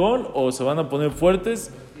Bat Kol o se van a poner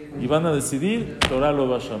fuertes y van a decidir Torah lo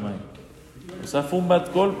Bashamay. O sea, fue un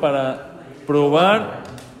Bat Kol para probar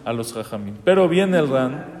a los jajamim. Pero viene el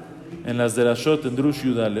Ran en las Derashot en Drush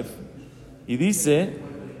Yudalef y dice,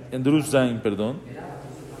 en Drush Zain, perdón,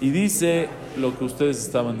 y dice lo que ustedes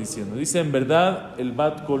estaban diciendo. Dice, en verdad, el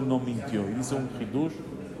Bat Kol no mintió. Y dice un hidush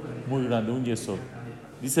muy grande, un yesod.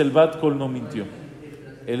 Dice, el Bat Kol no mintió.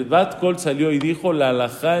 El Bat Kol salió y dijo, la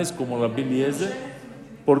halajá es como Rabbi Eliezer,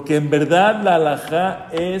 porque en verdad la halajá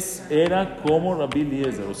era como Rabbi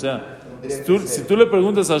Eliezer. O sea, si tú le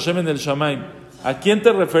preguntas a Hashem en el Shamaim, ¿a quién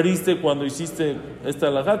te referiste cuando hiciste esta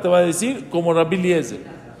halajá? Te va a decir, como Rabbi Eliezer.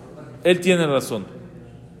 Él tiene razón.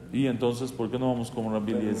 Y entonces, ¿por qué no vamos como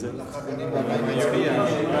Rabbi Eliezer?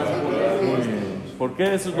 ¿Por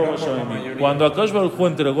qué eso es lo más Shamim? Cuando Akash Baruj Hu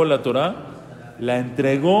entregó la Torah, la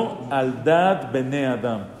entregó al Dad Bene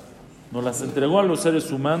Adam. Nos las entregó a los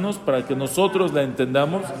seres humanos para que nosotros la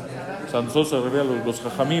entendamos. O sea, nosotros los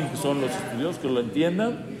Jajamim, que son los estudiosos, que lo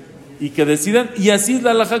entiendan y que decidan. Y así es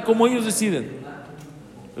la halajá como ellos deciden.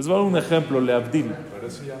 Les voy a dar un ejemplo, Le Abdil. Pero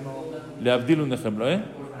eso ya no... Le Abdil un ejemplo,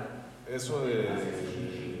 Eso de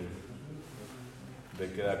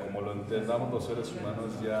que como lo entendamos los seres humanos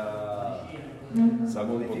ya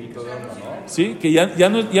salgo un poquito de alma, ¿no? Sí, que ya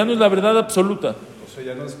no es la verdad absoluta. O sea,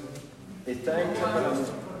 ya no es... Está hecho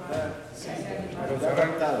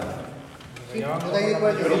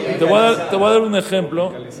Te voy a dar un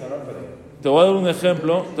ejemplo. Te voy a dar un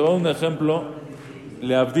ejemplo.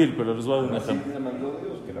 Le Abdil, pero les voy a dar un ejemplo.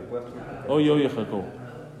 Oye, Jacob.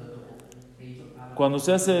 Cuando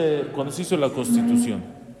se hizo la Constitución,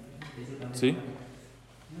 ¿sí?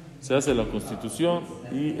 Se hace la Constitución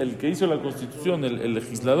y el que hizo la Constitución, el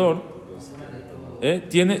legislador,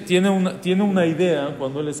 tiene una idea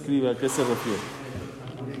cuando él escribe a qué se refiere.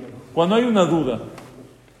 Cuando hay una duda,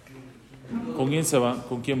 ¿con quién se va?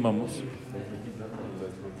 ¿Con quién vamos?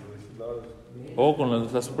 O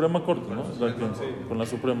con la Suprema Corte, ¿no? Con la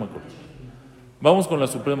Suprema Corte. Vamos con la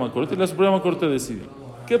Suprema Corte y la Suprema Corte decide.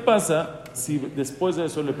 ¿Qué pasa si después de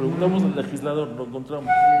eso le preguntamos al legislador, lo encontramos?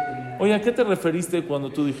 Oye, ¿a qué te referiste cuando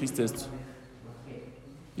tú dijiste esto?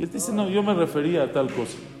 Y él dice, no, yo me refería a tal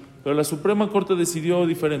cosa. Pero la Suprema Corte decidió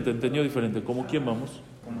diferente, entendió diferente. ¿Cómo quién vamos?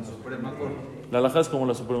 Como Suprema Corte. La halajá es como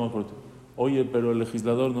la Suprema Corte. Oye, pero el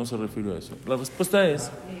legislador no se refirió a eso. La respuesta es,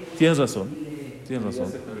 tienes razón.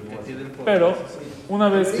 Pero una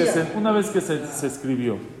vez que se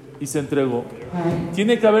escribió y se entregó,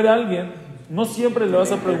 tiene que haber alguien. No siempre le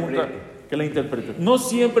vas a preguntar que la interprete. No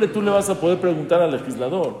siempre tú le vas a poder preguntar al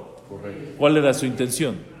legislador cuál era su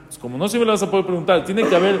intención. Pues como no siempre le vas a poder preguntar, tiene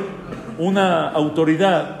que haber una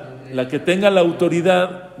autoridad, la que tenga la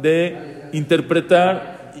autoridad de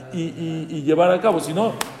interpretar y llevar a cabo. Si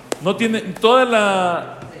no, no tiene toda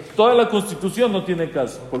la Constitución no tiene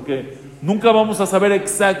caso, porque nunca vamos a saber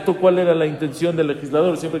exacto cuál era la intención del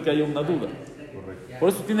legislador siempre que haya una duda. Por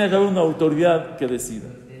eso tiene que haber una autoridad que decida.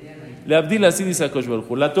 Le Abdil así dice a Akash Baruj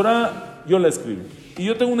Hu, la Torah yo la escribo y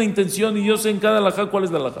yo tengo una intención y yo sé en cada halajá cuál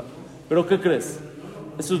es la halajá. Pero ¿qué crees?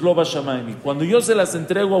 Eso es lo Bashamayim. Cuando yo se las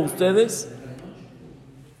entrego a ustedes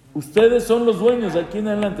son los dueños de aquí en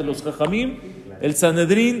adelante. Los Jajamim, el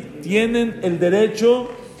Sanedrín, tienen el derecho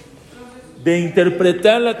de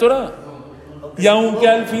interpretar la Torah. Y aunque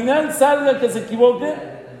al final salga que se equivoque,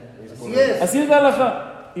 así es la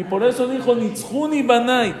halajá. Y por eso dijo Nitzhuni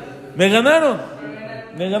Banai, me ganaron.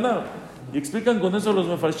 Y explican con eso los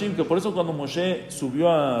mefarshim que por eso cuando Moshe subió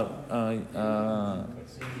a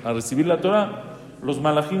recibir la Torah, los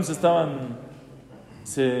malachim se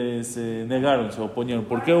negaron, se oponieron.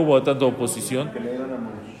 ¿Por qué hubo tanta oposición?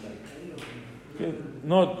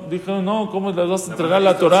 No, dijeron, no, ¿cómo les vas a entregar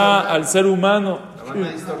la Torah al ser humano?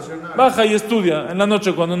 Baja y estudia en la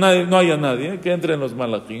noche cuando no haya nadie, que entren los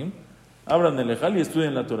malachim, abran el ejal y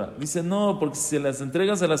estudien la Torah. Dice, no, porque si se las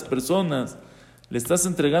entregas a las personas, le estás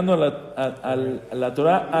entregando a la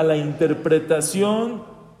Torah a la interpretación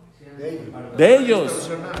de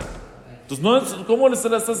ellos. Entonces, ¿cómo se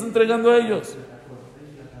la estás entregando a ellos?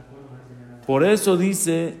 Por eso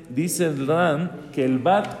dice el Ran que el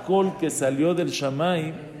Bat Kol que salió del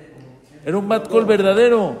Shammai Era un bat kol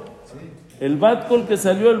verdadero. El bat kol que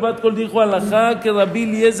salió, el bat kol dijo Halaja que Rabbi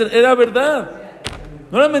Eliezer era verdad.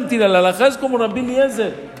 No era mentira, la Halaja es como Rabbi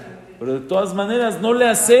Eliezer. Pero de todas maneras no le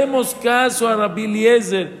hacemos caso a Rabbi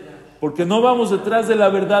Eliezer, porque no vamos detrás de la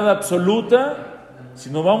verdad absoluta,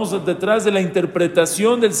 sino vamos detrás de la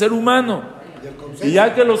interpretación del ser humano. Y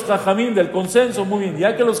ya que los jajamim, del consenso, muy bien,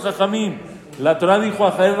 ya que los jajamim, la Torah dijo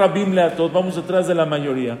a Jair Rabim Leatot, vamos detrás de la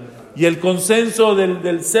mayoría. Y el consenso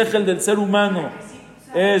del sejel del ser humano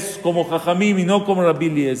es como jajamim y no como Rabbi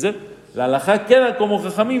Eliezer. La halajá queda como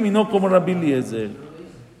jajamim y no como Rabbi Eliezer.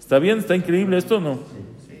 ¿Está bien? ¿Está increíble esto o no?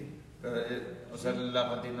 Sí. Pero, o sea, la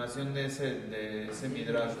continuación de ese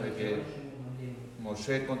midrash de que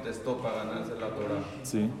Moshe contestó para ganarse la Torah.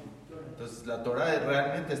 Sí. Entonces, la Torah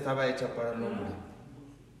realmente estaba hecha para el hombre,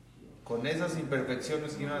 con esas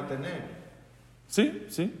imperfecciones que iban a tener. Sí.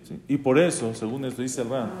 Y por eso, según esto dice el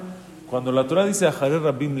Ran, cuando la Torah dice a Jared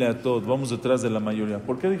Rabim Leatot, vamos detrás de la mayoría.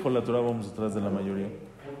 ¿Por qué dijo la Torah vamos detrás de la mayoría?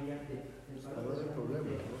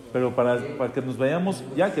 Pero para que nos vayamos,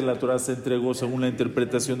 ya que la Torah se entregó según la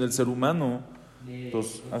interpretación del ser humano,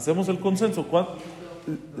 entonces hacemos el consenso.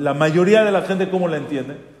 La mayoría de la gente, ¿cómo la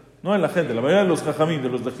entiende? No de la gente, la mayoría de los jajamín, de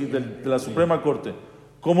la Suprema Corte,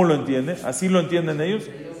 ¿cómo lo entiende? ¿Así lo entienden ellos?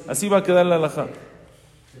 Así va a quedar la halajá.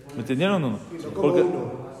 ¿Me entendieron o no?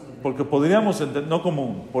 Porque podríamos entender, no como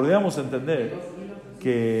uno, podríamos entender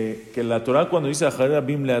que la Torah cuando dice a Jared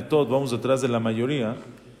Abim Leatot, vamos detrás de la mayoría,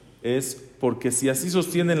 es porque si así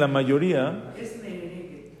sostienen la mayoría,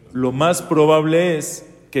 lo más probable es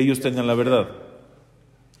que ellos tengan la verdad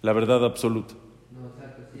absoluta.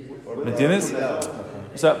 ¿Me entiendes?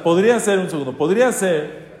 O sea, podría ser, un segundo, podría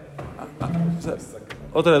ser, o sea,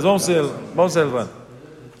 otra vez, vamos a hacer el ran.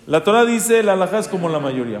 La Torah dice, la halajá es como la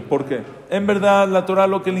mayoría. ¿Por qué? En verdad, la Torah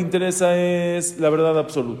lo que le interesa es la verdad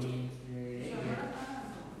absoluta.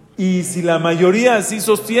 Y si la mayoría así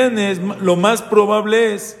sostiene, lo más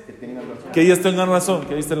probable es que ellas tengan razón,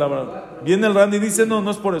 que ahí esté la verdad. Viene el Ran y dice, no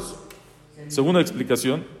es por eso. Segunda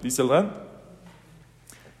explicación, dice el Ran,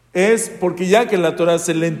 es porque ya que la Torah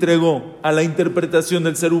se le entregó a la interpretación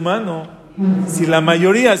del ser humano, si la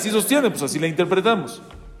mayoría así sostiene, pues así la interpretamos.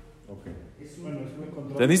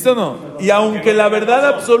 ¿Entendiste o no? Y aunque la verdad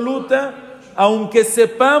absoluta, aunque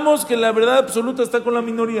sepamos que la verdad absoluta está con la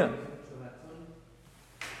minoría.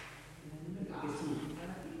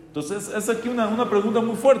 Entonces es aquí una pregunta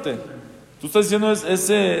muy fuerte. Tú estás diciendo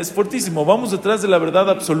es fuertísimo. ¿Vamos detrás de la verdad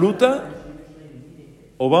absoluta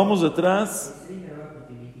o vamos detrás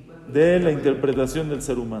de la interpretación del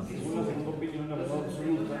ser humano?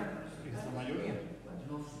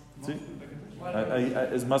 ¿Sí?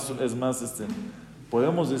 Es más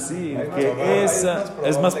podemos decir que esa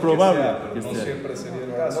es más probable que esté.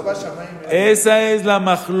 Esa es la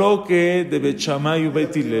majloque de Bet Shammai y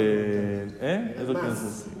Bet Hilel. Es lo que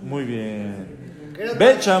dices. Muy bien.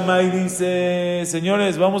 Bet Shammai dice,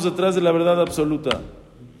 señores, vamos detrás de la verdad absoluta.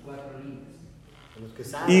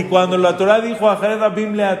 Y cuando la Torah dijo a Jared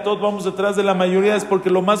Abim Leatot, vamos detrás de la mayoría, es porque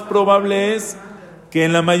lo más probable es que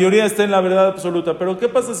en la mayoría esté en la verdad absoluta. Pero ¿qué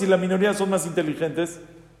pasa si la minoría son más inteligentes?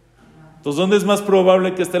 Entonces, ¿dónde es más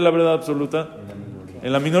probable que esté la verdad absoluta?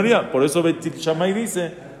 En la minoría. Por eso Bet Shammai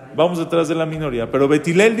dice, vamos detrás de la minoría. Pero Bet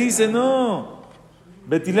Hilel dice, no.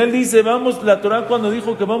 Bet Hilel dice, la Torah cuando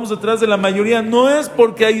dijo que vamos detrás de la mayoría, no es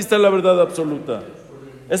porque ahí está la verdad absoluta.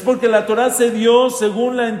 Es porque la Torah se dio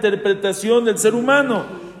según la interpretación del ser humano.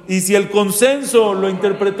 Y si el consenso lo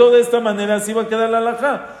interpretó de esta manera, así va a quedar la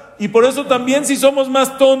halajá. Y por eso también, si somos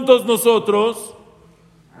más tontos nosotros,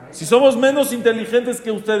 si somos menos inteligentes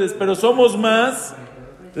que ustedes, pero somos más,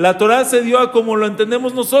 la Torah se dio a como lo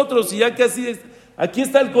entendemos nosotros. Y ya que así es, aquí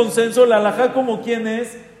está el consenso, la halajá como quién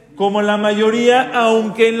es, como la mayoría,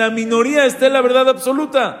 aunque en la minoría esté la verdad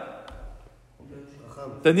absoluta.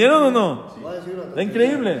 ¿Entendieron o no? Está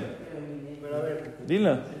increíble. Pero a ver,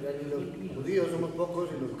 dila. Los judíos somos pocos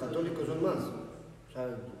y los católicos son más. O sea,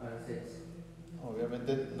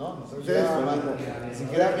 obviamente no, ni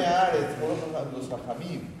siquiera meares, los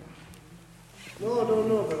jajamim.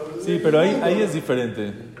 No, pero... Sí, pero ahí es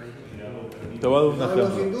diferente. Te voy a dar un ejemplo.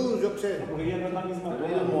 Los hindús, yo qué sé.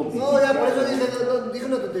 No, ya por eso dije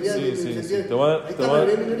una tontería. Sí. Te voy a dar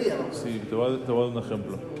un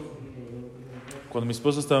ejemplo. Cuando mi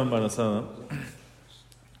esposa estaba embarazada,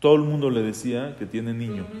 todo el mundo le decía que tiene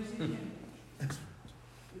niño.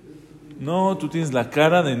 No, tú tienes la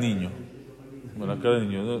cara de niño. No, la cara de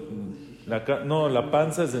niño. No, la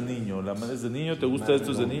panza es de niño. Es de niño, ¿te gusta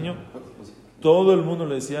esto? Es de niño. Todo el mundo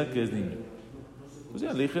le decía que es niño. Pues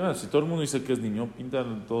ya le dije, si todo el mundo dice que es niño, pinta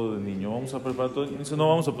todo de niño. Vamos a preparar todo. Y dice, no,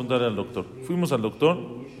 vamos a apuntar al doctor. Fuimos al doctor,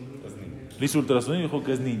 le hizo ultrasonido y dijo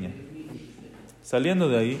que es niña. Saliendo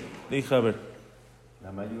de ahí, le dije, a ver,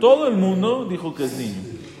 todo el mundo dijo que es niño.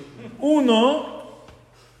 Uno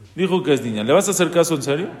dijo que es niña. ¿Le vas a hacer caso en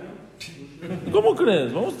serio? ¿Cómo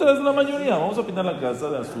crees? Vamos a traer la mayoría. Vamos a pintar la casa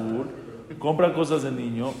de azul. Compra cosas de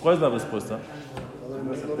niño. ¿Cuál es la respuesta?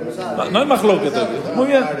 No hay mahloket. Muy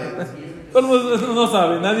bien. Pero no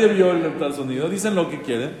sabe. Nadie vio el ultrasonido. Dicen lo que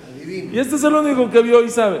quieren. Y este es el único que vio y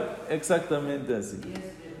sabe. Exactamente así.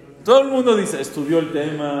 Todo el mundo dice, estudió el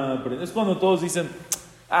tema. Es cuando todos dicen,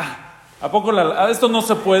 ¿a poco esto no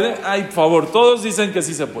se puede? Ay, por favor, todos dicen que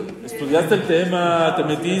sí se puede. Estudiaste el tema, te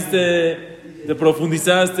metiste, te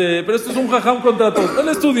profundizaste, pero esto es un jajam contra todos. Él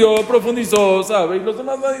estudió, profundizó, sabe, y los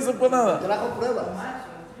demás nadie se puede nada. Trajo pruebas.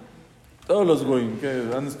 Todos los goyim que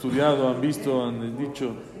han estudiado, han visto, han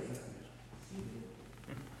dicho.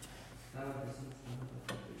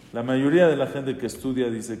 La mayoría de la gente que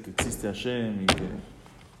estudia dice que existe Hashem y que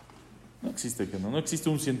no existe no existe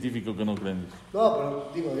un científico que no cree en Dios. No,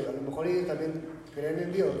 pero digo, a lo mejor ellos también creen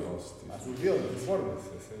en Dios, a su Dios, a su forma.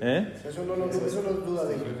 Eso no es duda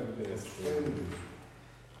de ellos.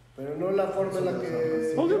 Pero no la forma en la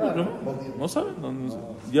que... No saben,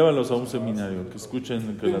 llévalos a un seminario, que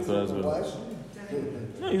escuchen que la Torah es verdad.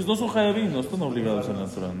 No, ellos no son hayabim, no están obligados en la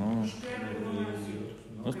Torah,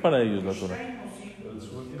 no es para ellos la Torah.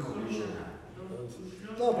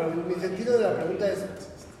 No, pero mi sentido de la pregunta es,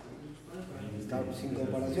 está sin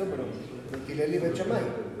comparación, pero Hilel y Bet Shammai.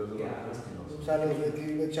 O sea, los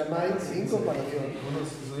Bet Shammai sin comparación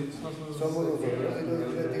somos nosotros y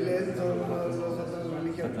los Hilel son las otras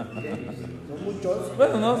religiones. Son muchos.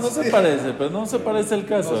 Bueno, no se parece, pero no se parece el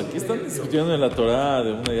caso. Aquí están discutiendo de la Torah,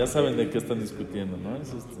 ya saben de qué están discutiendo, ¿no?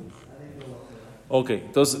 Ok,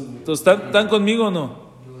 entonces ¿están conmigo o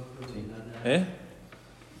no?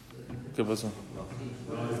 ¿Qué pasó?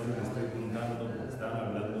 No, es que me estoy preguntando, porque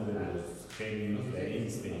estaban hablando de los genios de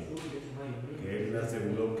Einstein, que él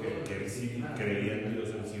aseguró que él sí creía en Dios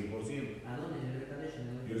al 100%.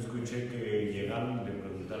 Yo escuché que llegaron y le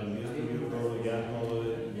preguntaron, ¿y estudió todo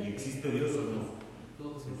y existe Dios o no?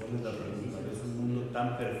 Se pone la pregunta, es un mundo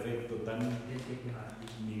tan perfecto, tan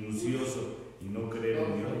minucioso, y no creer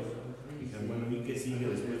en Dios. Dicen, bueno, ¿y qué sigue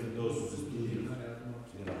después de todos sus estudios?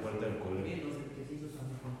 En la puerta del colegio.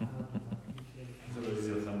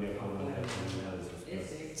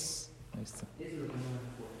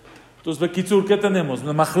 Entonces, Bekitsur, ¿qué tenemos?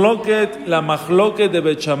 La mahloket de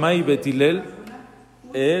Bet Shammai y Bet Hilel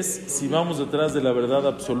es si vamos detrás de la verdad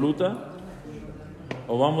absoluta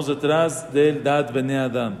o vamos detrás del Dat Bene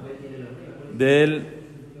Adam,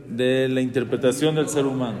 de la interpretación del ser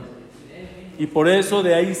humano. Y por eso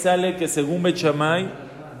de ahí sale que según Bet Shammai,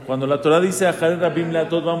 cuando la Torah dice Aharei Rabim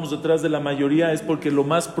Leatot, vamos detrás de la mayoría, es porque lo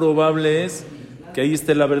más probable es que ahí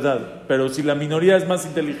esté la verdad. Pero si la minoría es más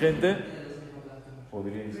inteligente,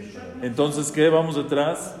 entonces ¿qué? Vamos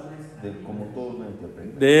detrás como todos lo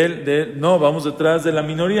interpretan. No, vamos detrás de la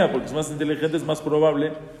minoría, porque es más inteligente, es más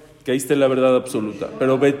probable que ahí esté la verdad absoluta.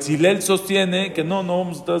 Pero Bet Hilel sostiene que no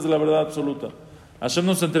vamos detrás de la verdad absoluta. Hashem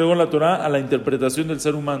nos entregó la Torah a la interpretación del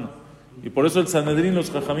ser humano. Y por eso el Sanedrín,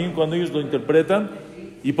 los Jajamim, cuando ellos lo interpretan,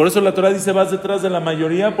 y por eso la Torah dice vas detrás de la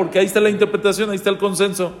mayoría, porque ahí está la interpretación, ahí está el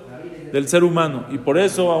consenso del ser humano. Y por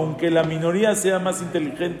eso, aunque la minoría sea más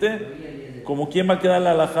inteligente, como quién va a quedar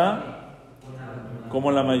la Halaja,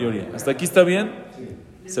 como la mayoría. ¿Hasta aquí está bien?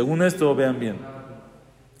 Según esto, vean bien.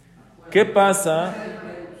 ¿Qué pasa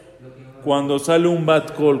cuando sale un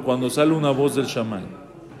bat kol, cuando sale una voz del Shammai?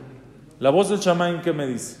 La voz del Shammai, ¿qué me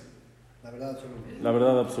dice? La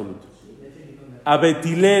verdad absoluta. ¿A Bet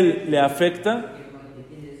Hilel le afecta?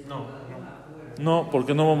 No,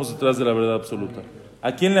 porque no vamos detrás de la verdad absoluta.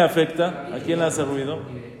 ¿A quién le afecta? ¿A quién le hace ruido?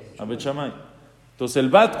 A Bet Shammai. Entonces el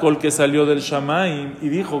bat kol que salió del Shammai y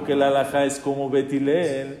dijo que la halajá es como Bet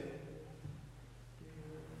Hilel,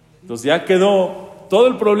 entonces ya quedó, todo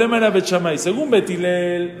el problema era Bet Shammai. Según Bet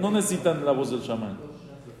Hilel, no necesitan la voz del Shammai.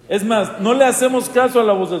 Es más, no le hacemos caso a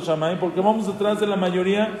la voz del Shammai porque vamos detrás de la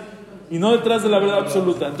mayoría y no detrás de la verdad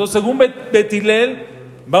absoluta. Entonces según Bet Hilel,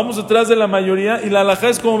 vamos detrás de la mayoría y la halajá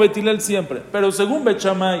es como Bet Hilel siempre. Pero según Bet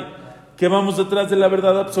Shammai, que vamos detrás de la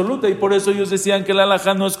verdad absoluta, y por eso ellos decían que la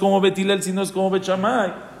halajá no es como Bet Hilel, sino es como Bet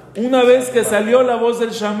Shammai. Una vez que salió la voz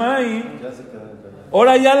del Shammai,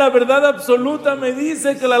 ahora ya la verdad absoluta me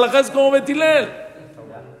dice que la halajá es como Bet Hilel.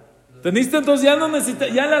 ¿Teniste? Entonces ya no necesita,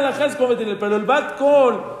 ya la halajá es como Bet Hilel, pero el bat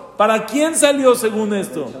kol, ¿para quién salió según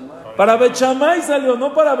esto? Para Bet Shammai salió,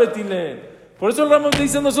 no para Bet Hilel. Por eso el Ramos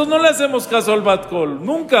dice, nosotros no le hacemos caso al bat kol,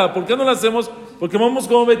 nunca. ¿Por qué no le hacemos? porque vamos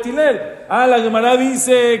como Bet Hilel. La Gemara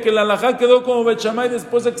dice que la Halaja quedó como Bet Shammai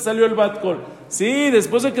después de que salió el Bat Kol. Sí,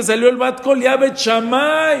 después de que salió el Bat Kol, ya Bet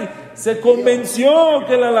Shammai se convenció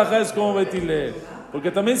que la Halaja es como Bet Hilel. Porque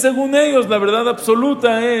también según ellos, la verdad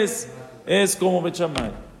absoluta es como Bet Shammai,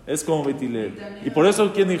 es como Bet Hilel. Y por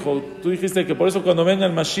eso, ¿quién dijo? Tú dijiste que por eso cuando venga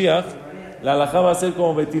el Mashiach, la Halaja va a ser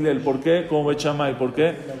como Bet Hilel. ¿Por qué? Como Bet Shammai. ¿Por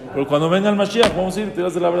qué? Porque cuando venga el Mashiach, vamos a ir,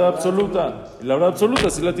 tiras de la verdad absoluta. Y la verdad absoluta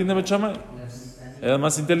sí la tiene Bet Shammai. Eran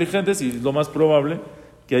más inteligentes y lo más probable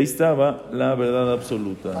que ahí estaba la verdad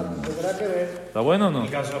absoluta. ¿Tendrá que ver? ¿Está bueno o no?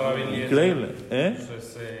 El caso de Rabbi Eliezer. Increíble.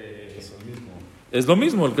 Es el mismo. Es lo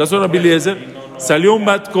mismo. El caso de Rabbi Eliezer, salió un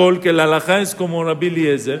Bat Kol que la Halaja es como Rabbi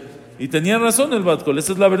Eliezer y tenía razón el Bat Kol.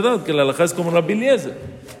 Esa es la verdad, que la Halaja es como Rabbi Eliezer.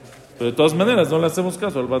 Pero de todas maneras no le hacemos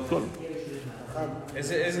caso al Bat Kol.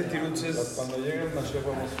 Ese tirutz es... Cuando llegue el Mashiach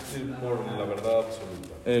vamos a ir por la verdad absoluta.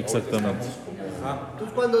 Exactamente.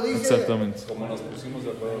 Entonces cuando dice... Exactamente. Como nos pusimos de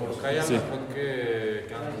acuerdo. Porque hay Sí. que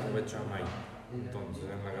quedan como Bet Shammai. Entonces,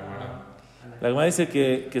 en la Gemara. La Gemara dice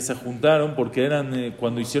que se juntaron porque eran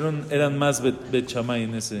cuando hicieron eran más Bet Shammai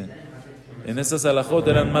en esas halajot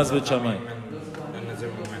eran más Bet Shammai. En ese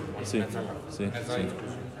momento. Sí, sí, En esa sí.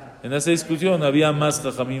 discusión. En esa discusión había más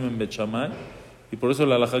Jajamim en Bet Shammai y por eso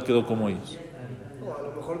la halajá quedó como ellos. No, a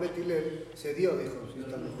lo mejor Bet Hilel cedió, dijo, sí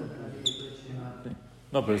está mejor.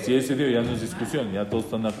 No, pero si ese día ya no es discusión, ya todos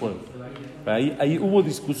están de acuerdo. Pero ahí hubo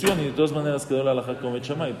discusión y de todas maneras quedó la halajá como Bet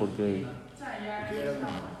Shammai porque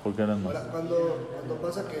eran más. Ahora, cuando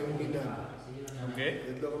pasa que un vinagre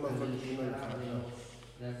 ¿Qué? es luego más fuerte que una halajá.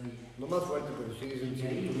 No más fuerte, pero sí,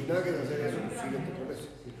 si tu vinagre es hacer eso, pues síguete con eso.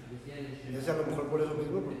 Es a lo mejor por eso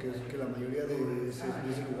mismo, porque es que la mayoría de ese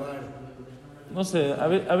lugar... No sé,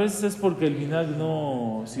 a veces es porque el minhag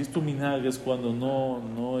no, si es tu minhag es cuando no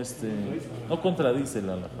contradice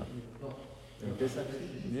la halajá.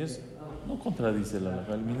 Y no contradice la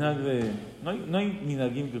halajá. El minhag no hay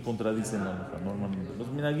minhagim que contradicen la halajá normalmente. Los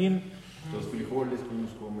minhagim Los frijoles que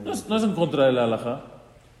unos comen. no es en contra de la halajá.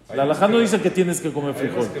 La halajá no dice que tienes que comer Hay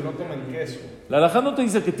frijol. unos que no comen queso. La halajá no te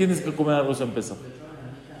dice que tienes que comer arroz en Pesaj.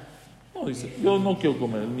 No, dice, yo no quiero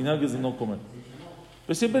comer, el minhag es de no comer.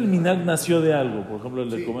 Pero siempre el minhag nació de algo, por ejemplo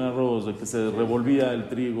el de comer arroz, de que se revolvía el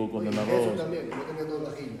trigo con el Eso arroz. también, que no tenía dos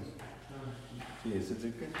vaginas. Sí, ese es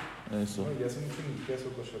el que. Eso. No, y hace mucho ni queso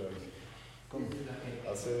kosher ahí. ¿Cómo?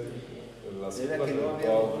 Hace las Era cosas que de no tu había-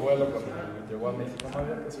 abuelo cuando llegó a México no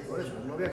había queso Por eso, no había